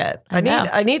I like it.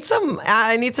 I need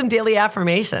some daily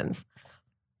affirmations.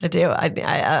 I do.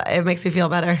 It makes me feel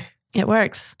better. It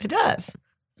works. It does.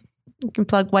 You can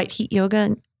plug White Heat Yoga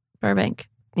in Burbank.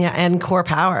 Yeah, and Core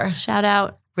Power. Shout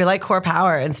out. We like Core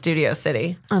Power in Studio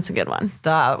City. That's a good one.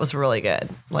 That was really good.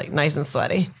 Like nice and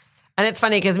sweaty. And it's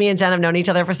funny because me and Jen have known each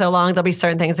other for so long. There'll be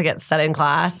certain things that get said in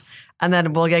class. And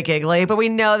then we'll get giggly, but we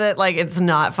know that like it's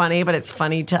not funny, but it's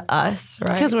funny to us,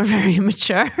 right? Because we're very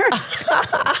immature.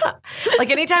 Like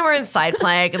anytime we're in side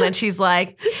plank, and then she's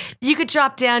like, "You could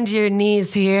drop down to your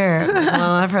knees here."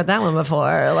 Well, I've heard that one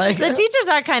before. Like the teachers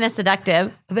are kind of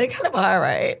seductive. They kind of are,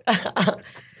 right?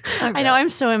 I know I'm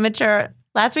so immature.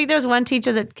 Last week there was one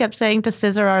teacher that kept saying to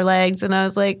scissor our legs, and I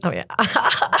was like, Oh, yeah.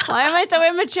 why am I so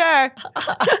immature?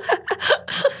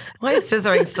 Why is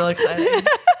scissoring still exciting?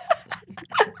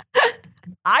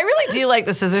 I really do like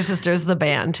the Scissor Sisters, the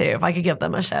band, too. If I could give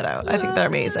them a shout out, I think they're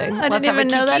amazing. I didn't even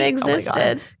know that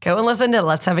existed. Go and listen to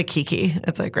Let's Have a Kiki.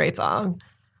 It's a great song.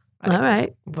 All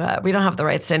right. But we don't have the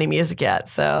rights to any music yet,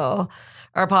 so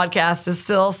our podcast is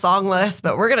still songless,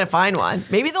 but we're going to find one.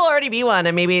 Maybe there'll already be one,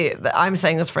 and maybe I'm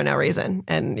saying this for no reason.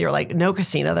 And you're like, no,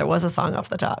 Christina, there was a song off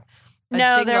the top.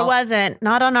 No, there wasn't.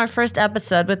 Not on our first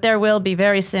episode, but there will be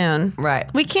very soon.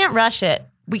 Right. We can't rush it.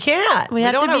 We can't. We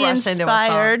have don't to wanna be rush into a song.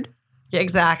 inspired. Yeah,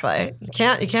 exactly. You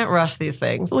can't rush these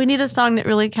things. We need a song that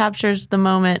really captures the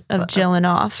moment of chilling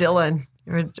off. Chilling.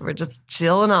 We're just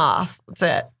chilling off. That's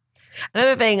it.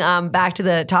 Another thing, back to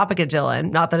the topic of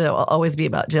Jillian, not that it will always be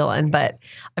about Jillian, but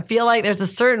I feel like there's a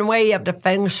certain way you have to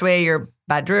feng shui your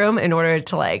bedroom in order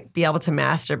to like be able to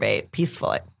masturbate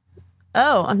peacefully.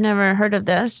 Oh, I've never heard of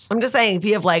this. I'm just saying, if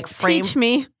you have like Teach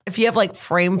me. if you have like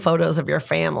frame photos of your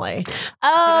family,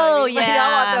 Oh, you know what I mean? Like, I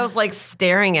don't want those like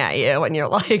staring at you when you're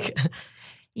like,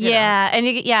 yeah, and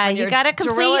you you're got to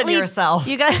drilling completely yourself.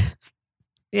 You got.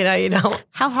 You don't.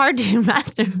 How hard do you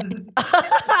masturbate?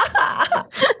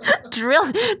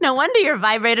 Drill. No wonder your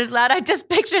vibrator's loud. I just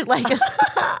pictured like a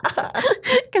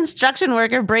construction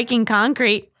worker breaking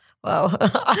concrete. Whoa.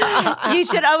 You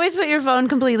should always put your phone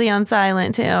completely on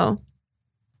silent too.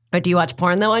 But do you watch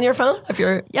porn though on your phone? If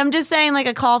you're I'm just saying, like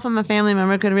a call from a family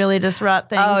member could really disrupt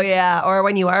things. Oh yeah, or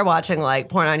when you are watching like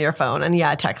porn on your phone, and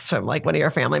a text from like one of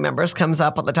your family members comes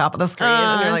up on the top of the screen,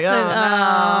 and you're like,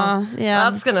 no, yeah,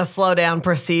 that's gonna slow down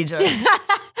procedure.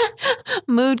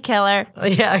 Mood killer.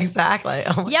 Yeah, exactly.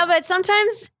 Oh Yeah, but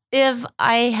sometimes if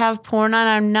I have porn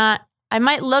on, I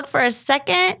might look for a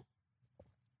second,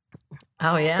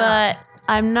 oh yeah, but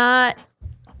I'm not.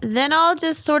 Then I'll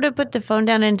just sort of put the phone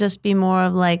down and just be more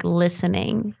of like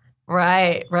listening.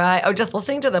 Right. Oh, just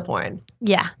listening to the porn.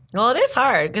 Yeah. Well, it is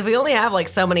hard because we only have like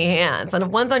so many hands, and if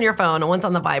one's on your phone and one's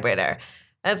on the vibrator,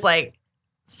 it's like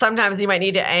sometimes you might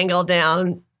need to angle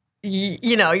down,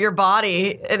 your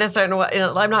body in a certain way.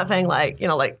 I'm not saying like,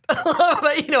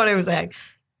 but you know what I'm saying.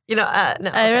 No.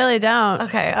 I really don't.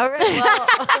 Okay. All right.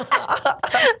 Well,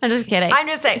 I'm just kidding. I'm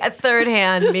just saying a third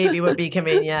hand maybe would be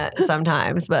convenient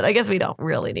sometimes, but I guess we don't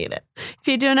really need it. If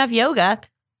you do enough yoga,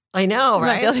 I know, you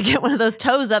might be able to get one of those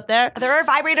toes up there. There are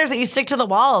vibrators that you stick to the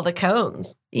wall, the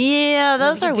cones. Yeah,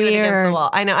 those are do it against the weird. wall.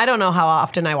 I know. I don't know how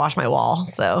often I wash my wall,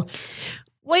 so.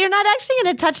 Well, you're not actually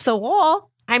going to touch the wall.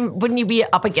 Wouldn't you be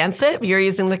up against it if you're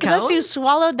using the cone? Unless you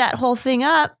swallowed that whole thing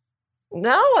up.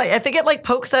 No, I think it like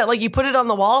pokes at, like you put it on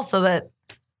the wall so that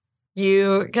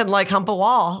you can like hump a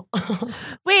wall.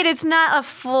 Wait, it's not a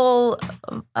full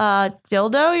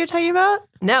dildo you're talking about?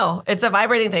 No, it's a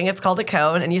vibrating thing. It's called a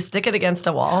cone, and you stick it against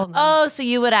a wall. Oh, so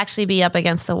you would actually be up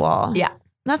against the wall. Yeah.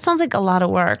 That sounds like a lot of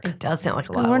work. It does sound like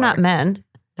a lot of We're work. not men.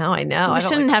 No, I know. We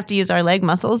shouldn't have to use our leg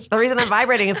muscles. The reason I'm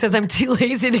vibrating is because I'm too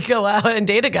lazy to go out and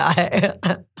date a guy.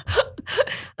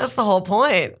 That's the whole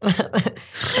point.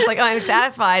 It's like, I'm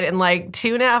satisfied in like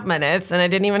 2.5 minutes, and I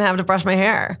didn't even have to brush my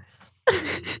hair.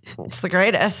 It's the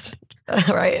greatest,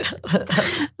 right?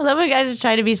 I love when guys are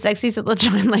trying to be sexy, so they'll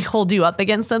try and like hold you up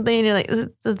against something, and you're like,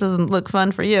 this doesn't look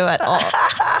fun for you at all.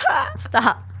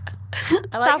 Stop.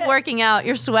 Stop working out.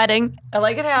 You're sweating. I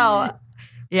like it how...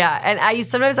 Yeah, and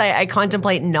I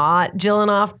contemplate not jilling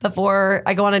off before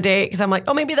I go on a date because I'm like,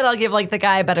 oh, maybe that'll give like the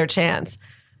guy a better chance.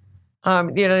 You know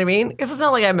what I mean? Because it's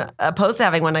not like I'm opposed to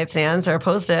having one night stands or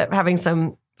opposed to having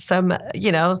some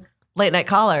late night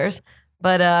callers,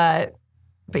 but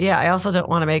yeah, I also don't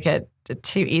want to make it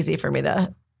too easy for me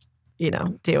to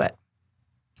do it.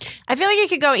 I feel like it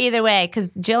could go either way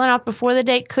because jilling off before the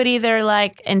date could either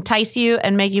like entice you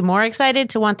and make you more excited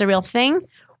to want the real thing,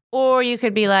 or you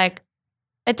could be like.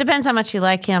 It depends how much you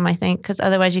like him, I think, because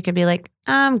otherwise you could be like,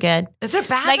 I'm good. Is it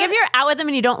bad? Like if you're out with him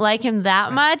and you don't like him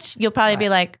that much, you'll probably be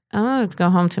like, oh, let's go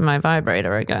home to my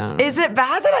vibrator again. Is it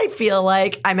bad that I feel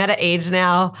like I'm at an age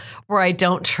now where I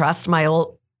don't trust my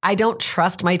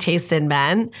taste in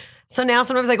men? So now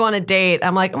sometimes I go on a date,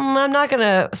 I'm like, I'm not going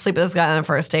to sleep with this guy on the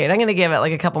first date. I'm going to give it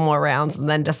like a couple more rounds and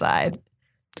then decide.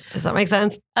 Does that make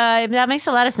sense? That makes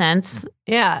a lot of sense.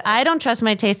 Yeah. I don't trust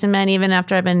my taste in men even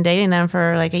after I've been dating them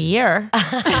for like a year.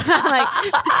 Like,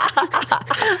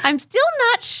 I'm still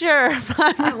not sure if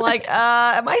I'm like,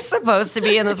 am I supposed to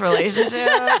be in this relationship?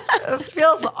 This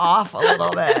feels off a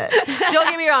little bit. Don't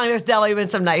get me wrong, there's definitely been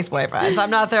some nice boyfriends. I'm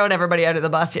not throwing everybody under the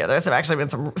bus here. There's actually been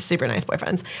some super nice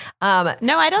boyfriends.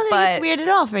 No, I don't think it's weird at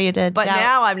all for you to But doubt.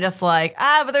 now I'm just like,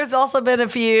 but there's also been a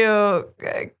few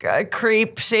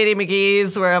creep shady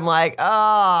McGee's where I'm like,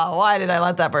 oh, why did I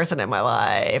let that person in my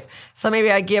life? So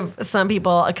maybe I give some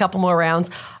people a couple more rounds.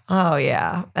 Oh,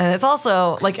 yeah. And it's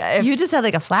also like... You just had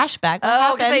like a flashback.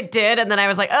 Oh, because I did. And then I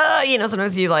was like,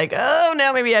 sometimes you like, oh,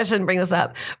 no, maybe I shouldn't bring this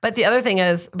up. But the other thing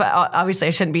is, obviously I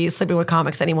shouldn't be sleeping with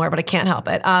comics anymore, but I can't help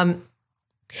it.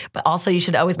 But also you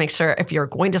should always make sure if you're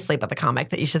going to sleep with a comic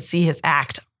that you should see his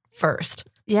act first.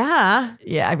 Yeah.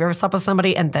 Yeah. Have you ever slept with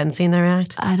somebody and then seen their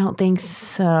act? I don't think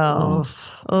so.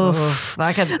 Oof.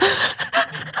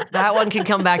 That one can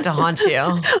come back to haunt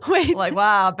you. Wait. Like,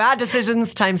 wow, bad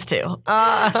decisions times 2.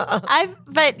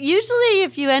 But usually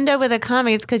if you end up with a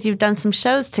comic, it's because you've done some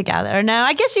shows together. No,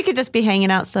 I guess you could just be hanging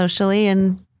out socially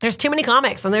and... There's too many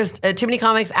comics, and there's too many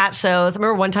comics at shows. I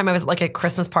remember one time I was at like a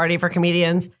Christmas party for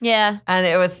comedians. Yeah. And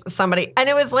it was somebody, and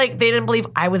it was like, they didn't believe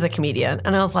I was a comedian.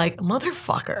 And I was like,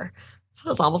 motherfucker.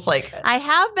 So it's almost like... I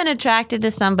have been attracted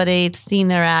to somebody, seen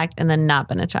their act, and then not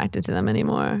been attracted to them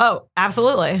anymore. Oh,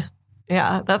 absolutely.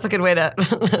 Yeah, that's a good way to...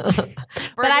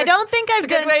 But I don't think I've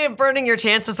It's a good way of burning your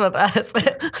chances with us.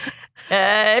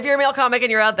 If you're a male comic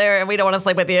and you're out there and we don't want to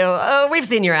sleep with you, we've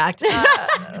seen your act.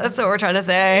 That's what we're trying to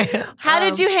say. How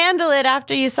did you handle it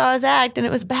after you saw his act and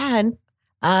it was bad?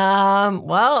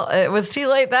 Well, it was too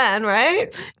late then,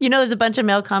 right? You know, there's a bunch of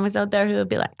male comics out there who would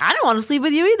be like, I don't want to sleep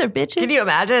with you either, bitches. Can you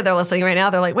imagine? They're listening right now.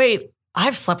 They're like, wait,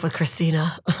 I've slept with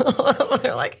Christina.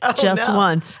 They're like, oh, Just no.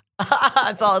 once.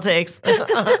 That's all it takes. And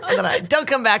then I don't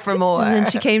come back for more. And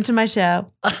then she came to my show.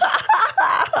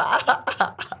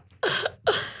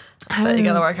 So you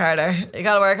gotta work harder. You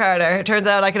gotta work harder. It turns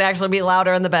out I can actually be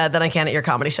louder in the bed than I can at your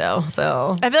comedy show.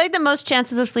 So I feel like the most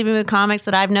chances of sleeping with comics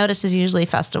that I've noticed is usually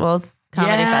festivals.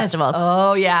 Comedy festivals.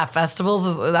 Oh yeah,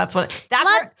 festivals. That's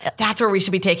where we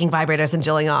should be taking vibrators and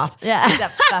jilling off. Yeah.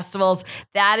 Except festivals.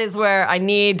 That is where I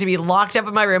need to be locked up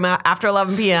in my room after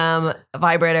 11 p.m.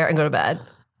 Vibrator and go to bed.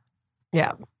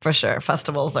 Yeah, for sure.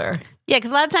 Festivals are. Yeah,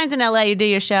 because a lot of times in LA you do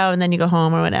your show and then you go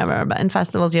home or whatever. But in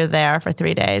festivals you're there for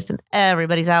 3 days and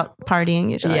everybody's out partying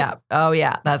usually. Yeah. Oh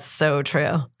yeah, that's so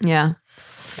true. Yeah.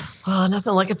 Oh,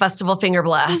 nothing like a festival finger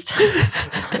blast.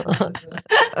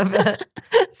 I've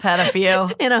had a few.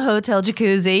 In a hotel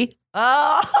jacuzzi.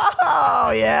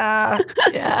 Oh yeah.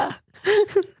 Yeah.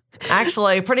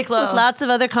 Actually, pretty close. With lots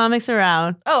of other comics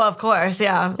around. Oh, of course,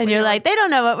 yeah. And you're like, they don't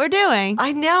know what we're doing.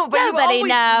 I know, but Nobody you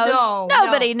knows. know.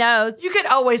 Nobody knows. You can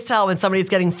always tell when somebody's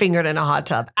getting fingered in a hot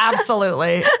tub.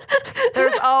 Absolutely.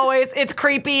 There's always, it's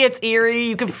creepy, it's eerie,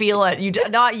 you can feel it.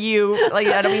 Not you, like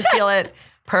I don't mean feel it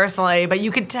personally, but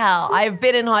you could tell. I've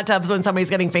been in hot tubs when somebody's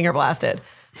getting finger blasted.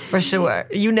 For sure.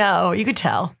 You could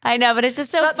tell. I know, but it's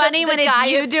just so funny when it's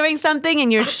you doing something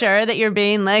and you're sure that you're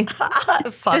being like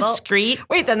discreet.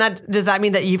 Wait, then does that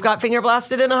mean that you've got finger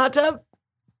blasted in a hot tub?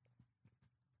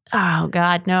 Oh,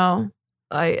 God, no.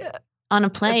 On a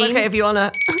plane. It's okay if you want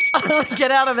to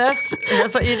get out of this.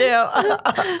 That's what you do.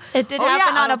 It did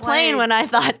happen on a plane when I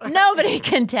thought nobody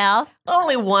can tell.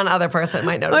 Only one other person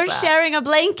might notice We're that. sharing a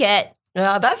blanket.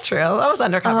 Yeah, that's true. That was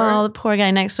undercover. Oh, the poor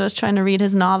guy next to us trying to read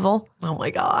his novel. Oh, my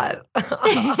God.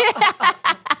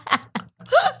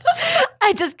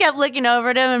 I just kept looking over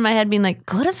at him in my head being like,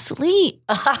 go to sleep.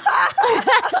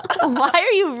 Why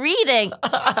are you reading?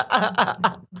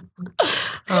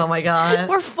 Oh, my God.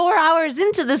 We're 4 hours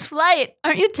into this flight.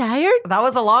 Aren't you tired? That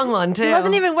was a long one, too. He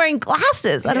wasn't even wearing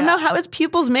glasses. I don't know how his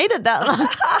pupils made it that long.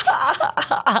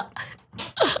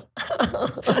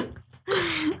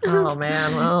 Oh,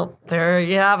 man. Well, there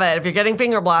you have it. If you're getting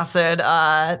finger blasted,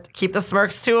 keep the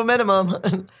smirks to a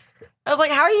minimum. I was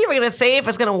like, how are you even going to say if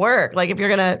it's going to work? Like, if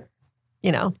you're going to,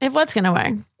 If what's going to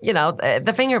work?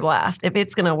 The finger blast, if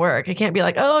it's going to work. It can't be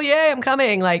like, oh, yay, I'm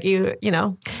coming. Like, you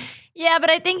know. Yeah, but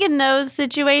I think in those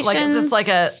situations. Like,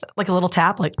 just like a little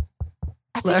tap. Like,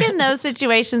 I think in those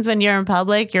situations when you're in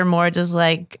public, you're more just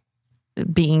like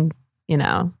being,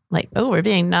 like, oh, we're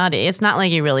being naughty. It's not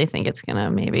like you really think it's going to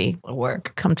maybe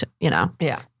work. come to, Yeah.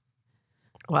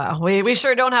 Wow, we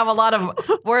sure don't have a lot of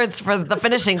words for the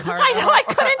finishing part. I know, I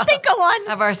couldn't think of one.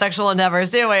 Of our sexual endeavors,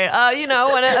 do we?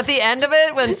 When at the end of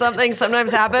it, when something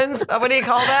sometimes happens, what do you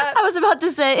call that? I was about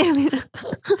to say,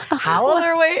 How old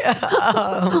are we?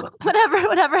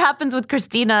 whatever happens with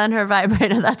Christina and her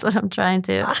vibrator, that's what I'm trying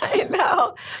to. I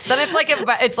know. Then it's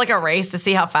like a race to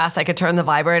see how fast I could turn the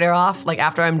vibrator off, like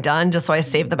after I'm done, just so I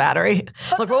save the battery.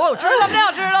 Like, whoa, turn it off now,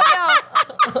 turn it off now.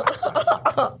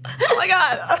 Oh my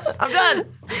God, I'm done.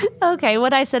 Okay,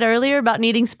 what I said earlier about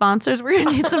needing sponsors, we're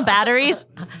gonna need some batteries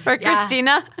for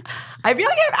Christina. I feel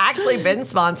like I've actually been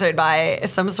sponsored by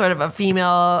some sort of a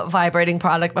female vibrating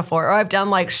product before, or I've done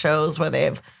like shows where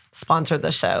they've sponsored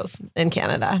the shows in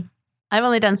Canada. I've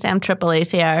only done Sam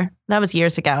Tripoli's hair. That was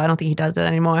years ago. I don't think he does it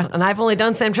anymore. And I've only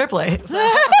done Sam Tripoli.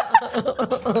 So.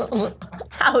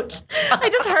 Ouch. I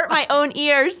just hurt my own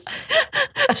ears.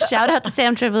 Shout out to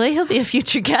Sam Tripoli. He'll be a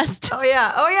future guest. Oh,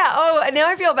 yeah. Oh, now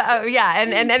I feel bad. Oh, yeah.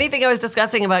 And anything I was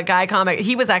discussing about Guy comic,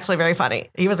 he was actually very funny.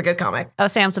 He was a good comic. Oh,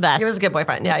 Sam's the best. He was a good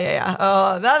boyfriend. Yeah.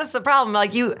 Oh, that is the problem.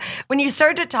 Like when you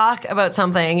start to talk about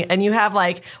something and you have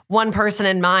like one person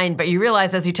in mind, but you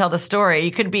realize as you tell the story,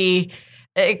 it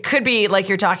could be like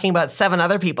you're talking about 7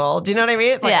 other people. Do you know what I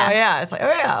mean? It's like, yeah. Oh, yeah. It's like, oh,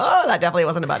 yeah. Oh, that definitely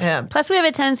wasn't about him. Plus, we have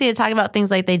a tendency to talk about things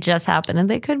like they just happened and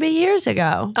they could be years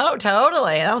ago. Oh,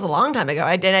 totally. That was a long time ago.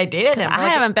 I dated him. I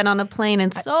haven't been on a plane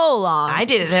in so long. I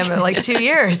dated him in like 2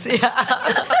 years.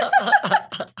 Yeah.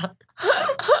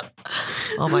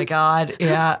 Oh, my God.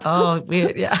 Yeah. Oh,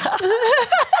 yeah.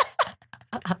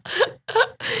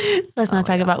 Let's not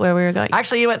talk about where we were going.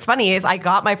 Actually, you know what's funny is I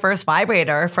got my first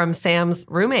vibrator from Sam's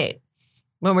roommate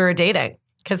when we were dating,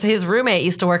 because his roommate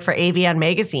used to work for AVN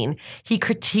Magazine. He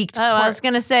critiqued. I was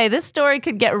going to say, this story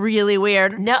could get really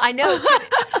weird. No, I know.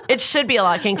 It should be a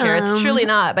lot kinkier. It's truly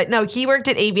not. But no, he worked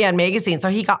at AVN Magazine, so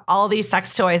he got all these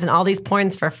sex toys and all these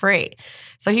porns for free.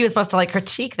 So he was supposed to like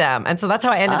critique them. And so that's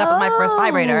how I ended up with my first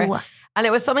vibrator. And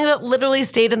it was something that literally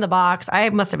stayed in the box. I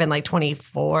must have been like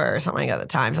 24 or something at the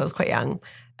time, so I was quite young.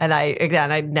 And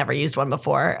I'd never used one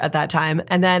before at that time.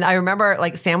 And then I remember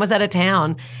like Sam was out of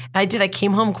town. And I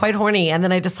came home quite horny. And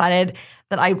then I decided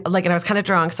that and I was kind of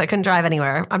drunk, so I couldn't drive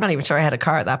anywhere. I'm not even sure I had a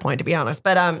car at that point, to be honest.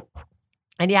 But,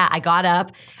 and yeah, I got up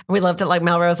and we lived at like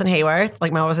Melrose and Hayworth,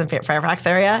 like Melrose and Fairfax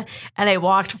area. And I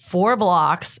walked 4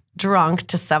 blocks drunk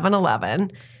to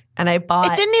 7-Eleven. And I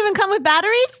bought... It didn't even come with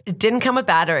batteries? It didn't come with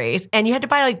batteries. And you had to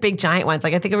buy like big giant ones.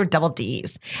 Like I think it were double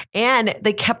Ds. And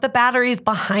they kept the batteries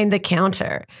behind the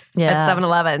counter at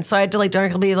 7-Eleven. So I had to like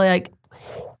drunk be like,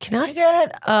 can I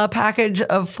get a package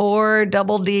of 4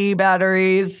 double D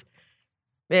batteries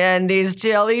and these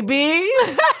jelly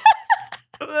beans?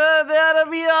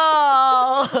 That'll be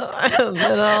all.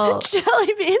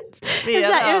 Jelly beans? Is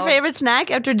that your favorite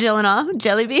snack after Gyllenhaal?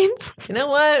 Jelly beans? You know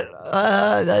what?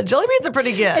 The jelly beans are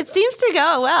pretty good. It seems to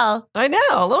go well. I know.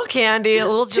 A little candy, a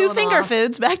little 2 finger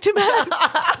foods back to back.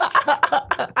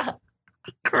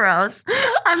 Gross.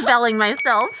 I'm belling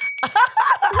myself.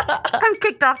 I'm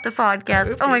kicked off the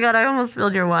podcast. Oopsies. Oh my God, I almost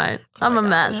spilled your wine. I'm a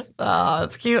mess. Oh,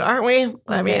 it's cute, aren't we?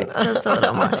 I mean, just a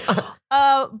little more.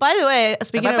 By the way,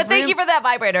 but thank you for that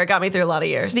vibrator. It got me through a lot of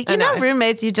years. Speaking of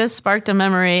roommates, you just sparked a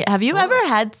memory. Have you ever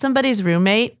had somebody's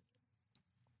roommate?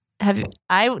 This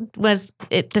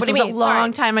was a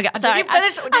long time ago. Sorry,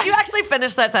 did you actually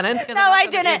finish that sentence? No, I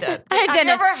didn't. Have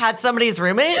you ever had somebody's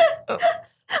roommate?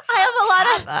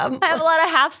 I have a lot of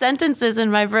half sentences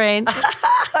in my brain.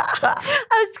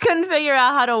 I couldn't figure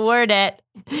out how to word it.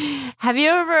 Have you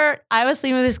ever? I was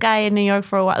sleeping with this guy in New York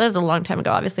for a while. This was a long time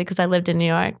ago, obviously, because I lived in New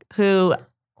York. Who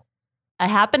it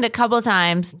happened a couple of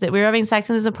times that we were having sex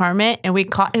in his apartment, and we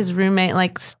caught his roommate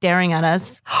like staring at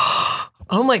us.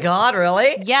 Oh my God,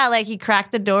 really? Yeah, like he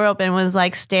cracked the door open and was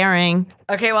like staring.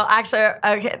 Okay, well, actually,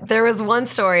 there was one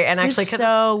story, and actually,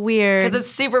 so weird because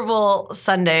it's Super Bowl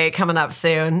Sunday coming up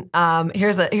soon.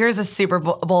 Here's a Super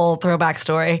Bowl throwback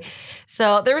story.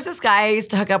 So there was this guy I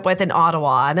used to hook up with in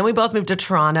Ottawa, and then we both moved to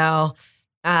Toronto.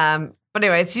 But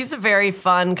anyways, he's a very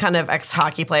fun kind of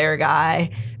ex-hockey player guy.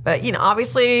 But, you know,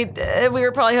 obviously we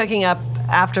were probably hooking up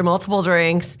after multiple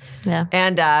drinks. Yeah.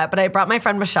 And, but I brought my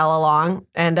friend Michelle along.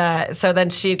 And so then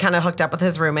she kind of hooked up with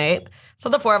his roommate. So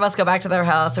the 4 of us go back to their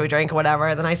house. So we drink or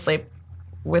whatever. Then I sleep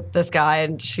with this guy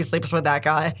and she sleeps with that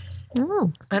guy.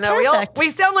 Oh, I know. We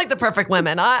sound like the perfect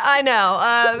women. I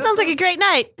know. Sounds like a great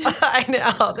night. I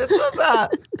know. This was,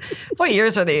 what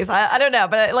years are these? I don't know.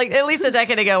 But like at least a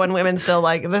decade ago when women still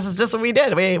like, this is just what we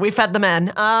did. We fed the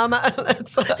men.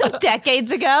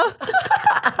 Decades ago.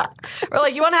 We're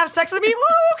like, you want to have sex with me?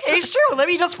 Well, okay, sure. Let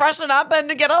me just freshen up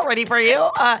and get all ready for you.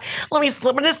 Let me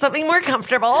slip into something more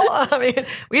comfortable. I mean,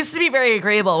 we used to be very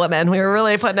agreeable women. We were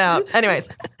really putting out. Anyways.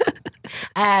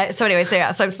 So anyway, so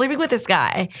I'm sleeping with this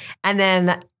guy, and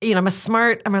then I'm a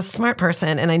smart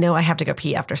person, and I know I have to go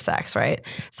pee after sex, right?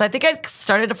 So I think I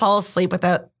started to fall asleep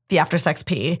without the after sex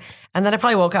pee, and then I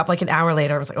probably woke up like an hour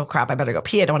later. I was like, oh crap, I better go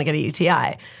pee. I don't want to get a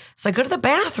UTI. So I go to the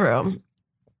bathroom,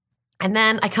 and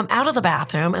then I come out of the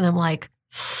bathroom, and I'm like,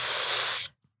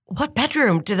 what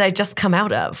bedroom did I just come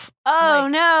out of? Oh,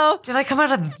 no. Did I come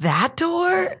out of that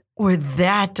door or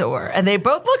that door? And they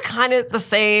both look kind of the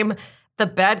same. The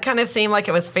bed kind of seemed like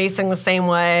it was facing the same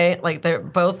way. Like they're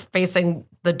both facing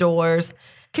the doors.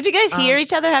 Could you guys hear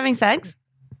each other having sex?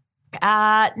 No.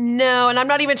 And I'm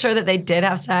not even sure that they did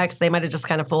have sex. They might have just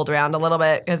kind of fooled around a little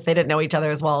bit because they didn't know each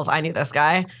other as well as I knew this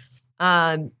guy.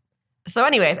 So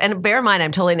anyways, and bear in mind,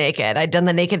 I'm totally naked. I'd done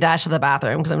the naked dash to the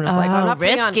bathroom because I'm just like, I'm not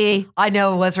risky. I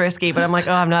know it was risky, but I'm like,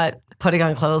 I'm not putting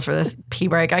on clothes for this pee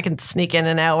break. I can sneak in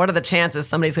and out. What are the chances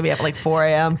somebody's going to be up at like 4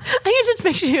 a.m.? I can just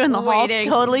picture you in the hall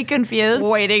totally confused.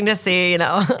 Waiting to see,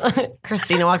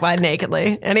 Christina walk by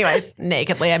nakedly. Anyways,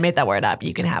 nakedly. I made that word up.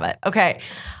 You can have it. Okay.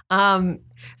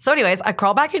 So anyways, I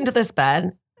crawl back into this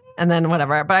bed and then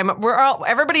whatever. But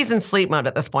everybody's in sleep mode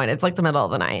at this point. It's like the middle of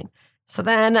the night. So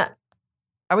then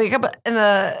I wake up in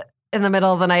the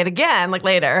middle of the night again, like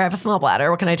later. I have a small bladder.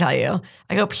 What can I tell you?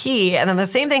 I go pee, and then the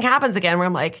same thing happens again where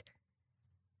I'm like,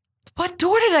 what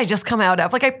door did I just come out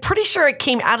of? Like, I'm pretty sure it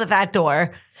came out of that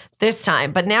door this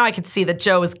time, but now I could see that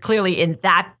Joe was clearly in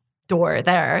that door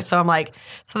there. So I'm like,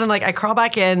 then I crawl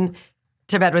back in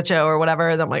to bed with Joe or whatever.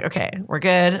 And I'm like, okay, we're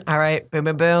good. All right, boom,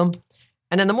 boom, boom.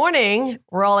 And in the morning,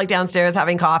 we're all like downstairs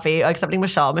having coffee, excepting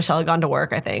Michelle. Michelle had gone to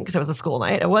work, I think, because it was a school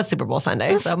night. It was Super Bowl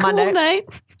Sunday. So Monday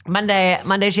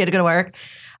she had to go to work.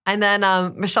 And then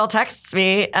Michelle texts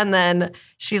me, and then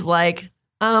she's like,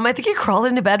 I think you crawled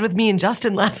into bed with me and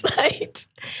Justin last night.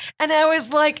 And I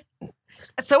was like,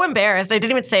 so embarrassed. I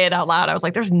didn't even say it out loud. I was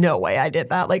like, there's no way I did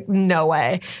that. Like, no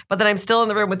way. But then I'm still in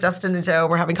the room with Justin and Joe.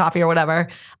 We're having coffee or whatever. I'm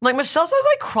like, Michelle says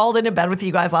I crawled into bed with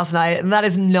you guys last night, and that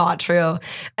is not true.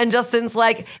 And Justin's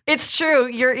like, it's true.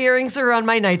 Your earrings are on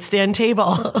my nightstand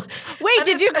table. Wait,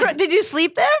 did you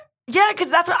sleep there? Yeah, because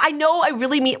that's what I know. I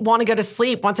really want to go to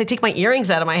sleep once I take my earrings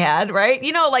out of my head, right?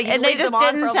 And they just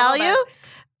didn't tell you?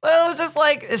 Well, it was just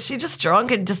like, is she just drunk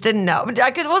and just didn't know?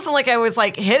 It wasn't like I was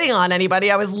like hitting on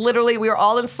anybody. I was literally, we were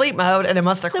all in sleep mode, and it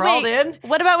must have crawled in.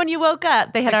 What about when you woke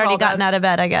up? They had already gotten out of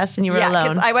bed, I guess, and you were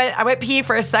alone. I went pee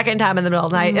for a second time in the middle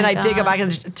of the night, and I did go back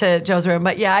into Joe's room.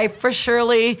 But yeah,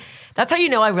 that's how you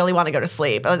know I really want to go to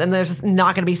sleep. And there's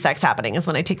not going to be sex happening is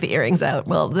when I take the earrings out.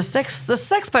 Well, the sex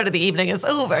part of the evening is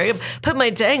over. I put my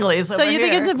danglies over So you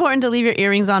think it's important to leave your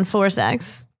earrings on for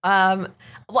sex?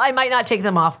 Well, I might not take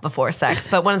them off before sex,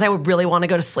 but once I would really want to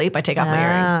go to sleep, I take off my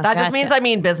earrings. That just means I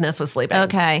mean business with sleeping.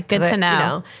 Okay, good to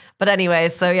know. But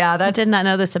anyways, so yeah, I did not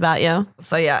know this about you.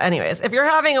 So yeah, anyways, if you're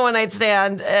having a one-night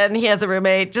stand and he has a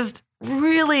roommate, just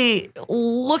really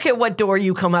look at what door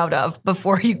you come out of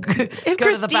before you go to the bathroom. If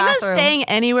Christina's staying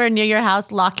anywhere near your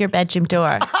house, lock your bedroom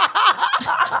door.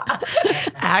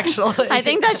 Actually, I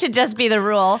think that should just be the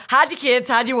rule. Hide your kids,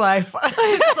 hide your wife.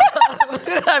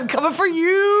 I'm coming for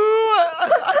you.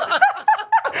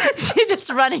 She's just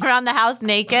running around the house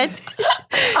naked.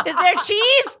 Is there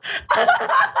cheese?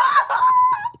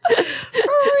 For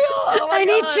real? Oh my I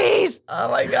need cheese. Oh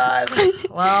my God.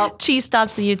 Well, cheese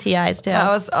stops the UTIs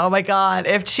too. Oh my God.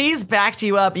 If cheese backed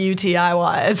you up UTI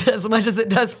wise as much as it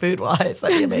does food wise,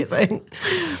 that'd be amazing.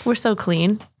 We're so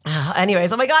clean.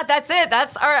 Anyways, oh my God, that's it.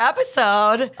 That's our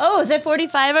episode. Oh, is it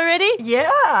 45 already?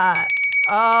 Yeah.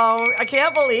 Oh, I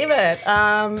can't believe it.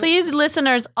 Please,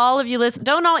 listeners, all of you listen.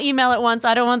 Don't all email at once.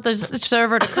 I don't want the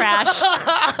server to crash.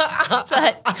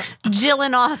 But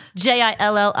Jillinoff,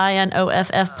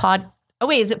 JILLINOFF pod. Oh,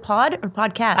 wait, is it pod or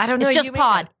podcast? I don't know. It's just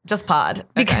pod. Just pod.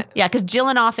 Okay. Yeah, because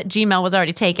Jillinoff@gmail was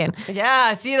already taken.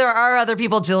 Yeah, see, there are other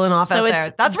people Jillinoff out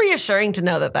there. That's reassuring to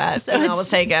know that was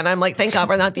taken. I'm like, thank God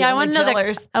we're not the only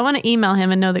Jillers. I want to email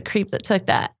him and know the creep that took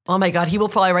that. Oh my God, he will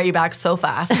probably write you back so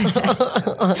fast.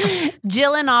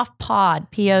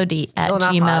 Jillinoffpod, POD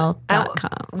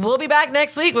 @gmail.com. We'll be back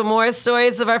next week with more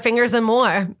stories of our fingers and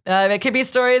more. It could be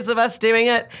stories of us doing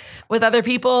it with other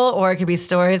people, or it could be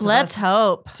stories of us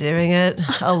hope doing it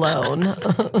alone.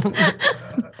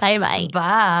 Bye-bye.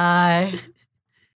 Bye.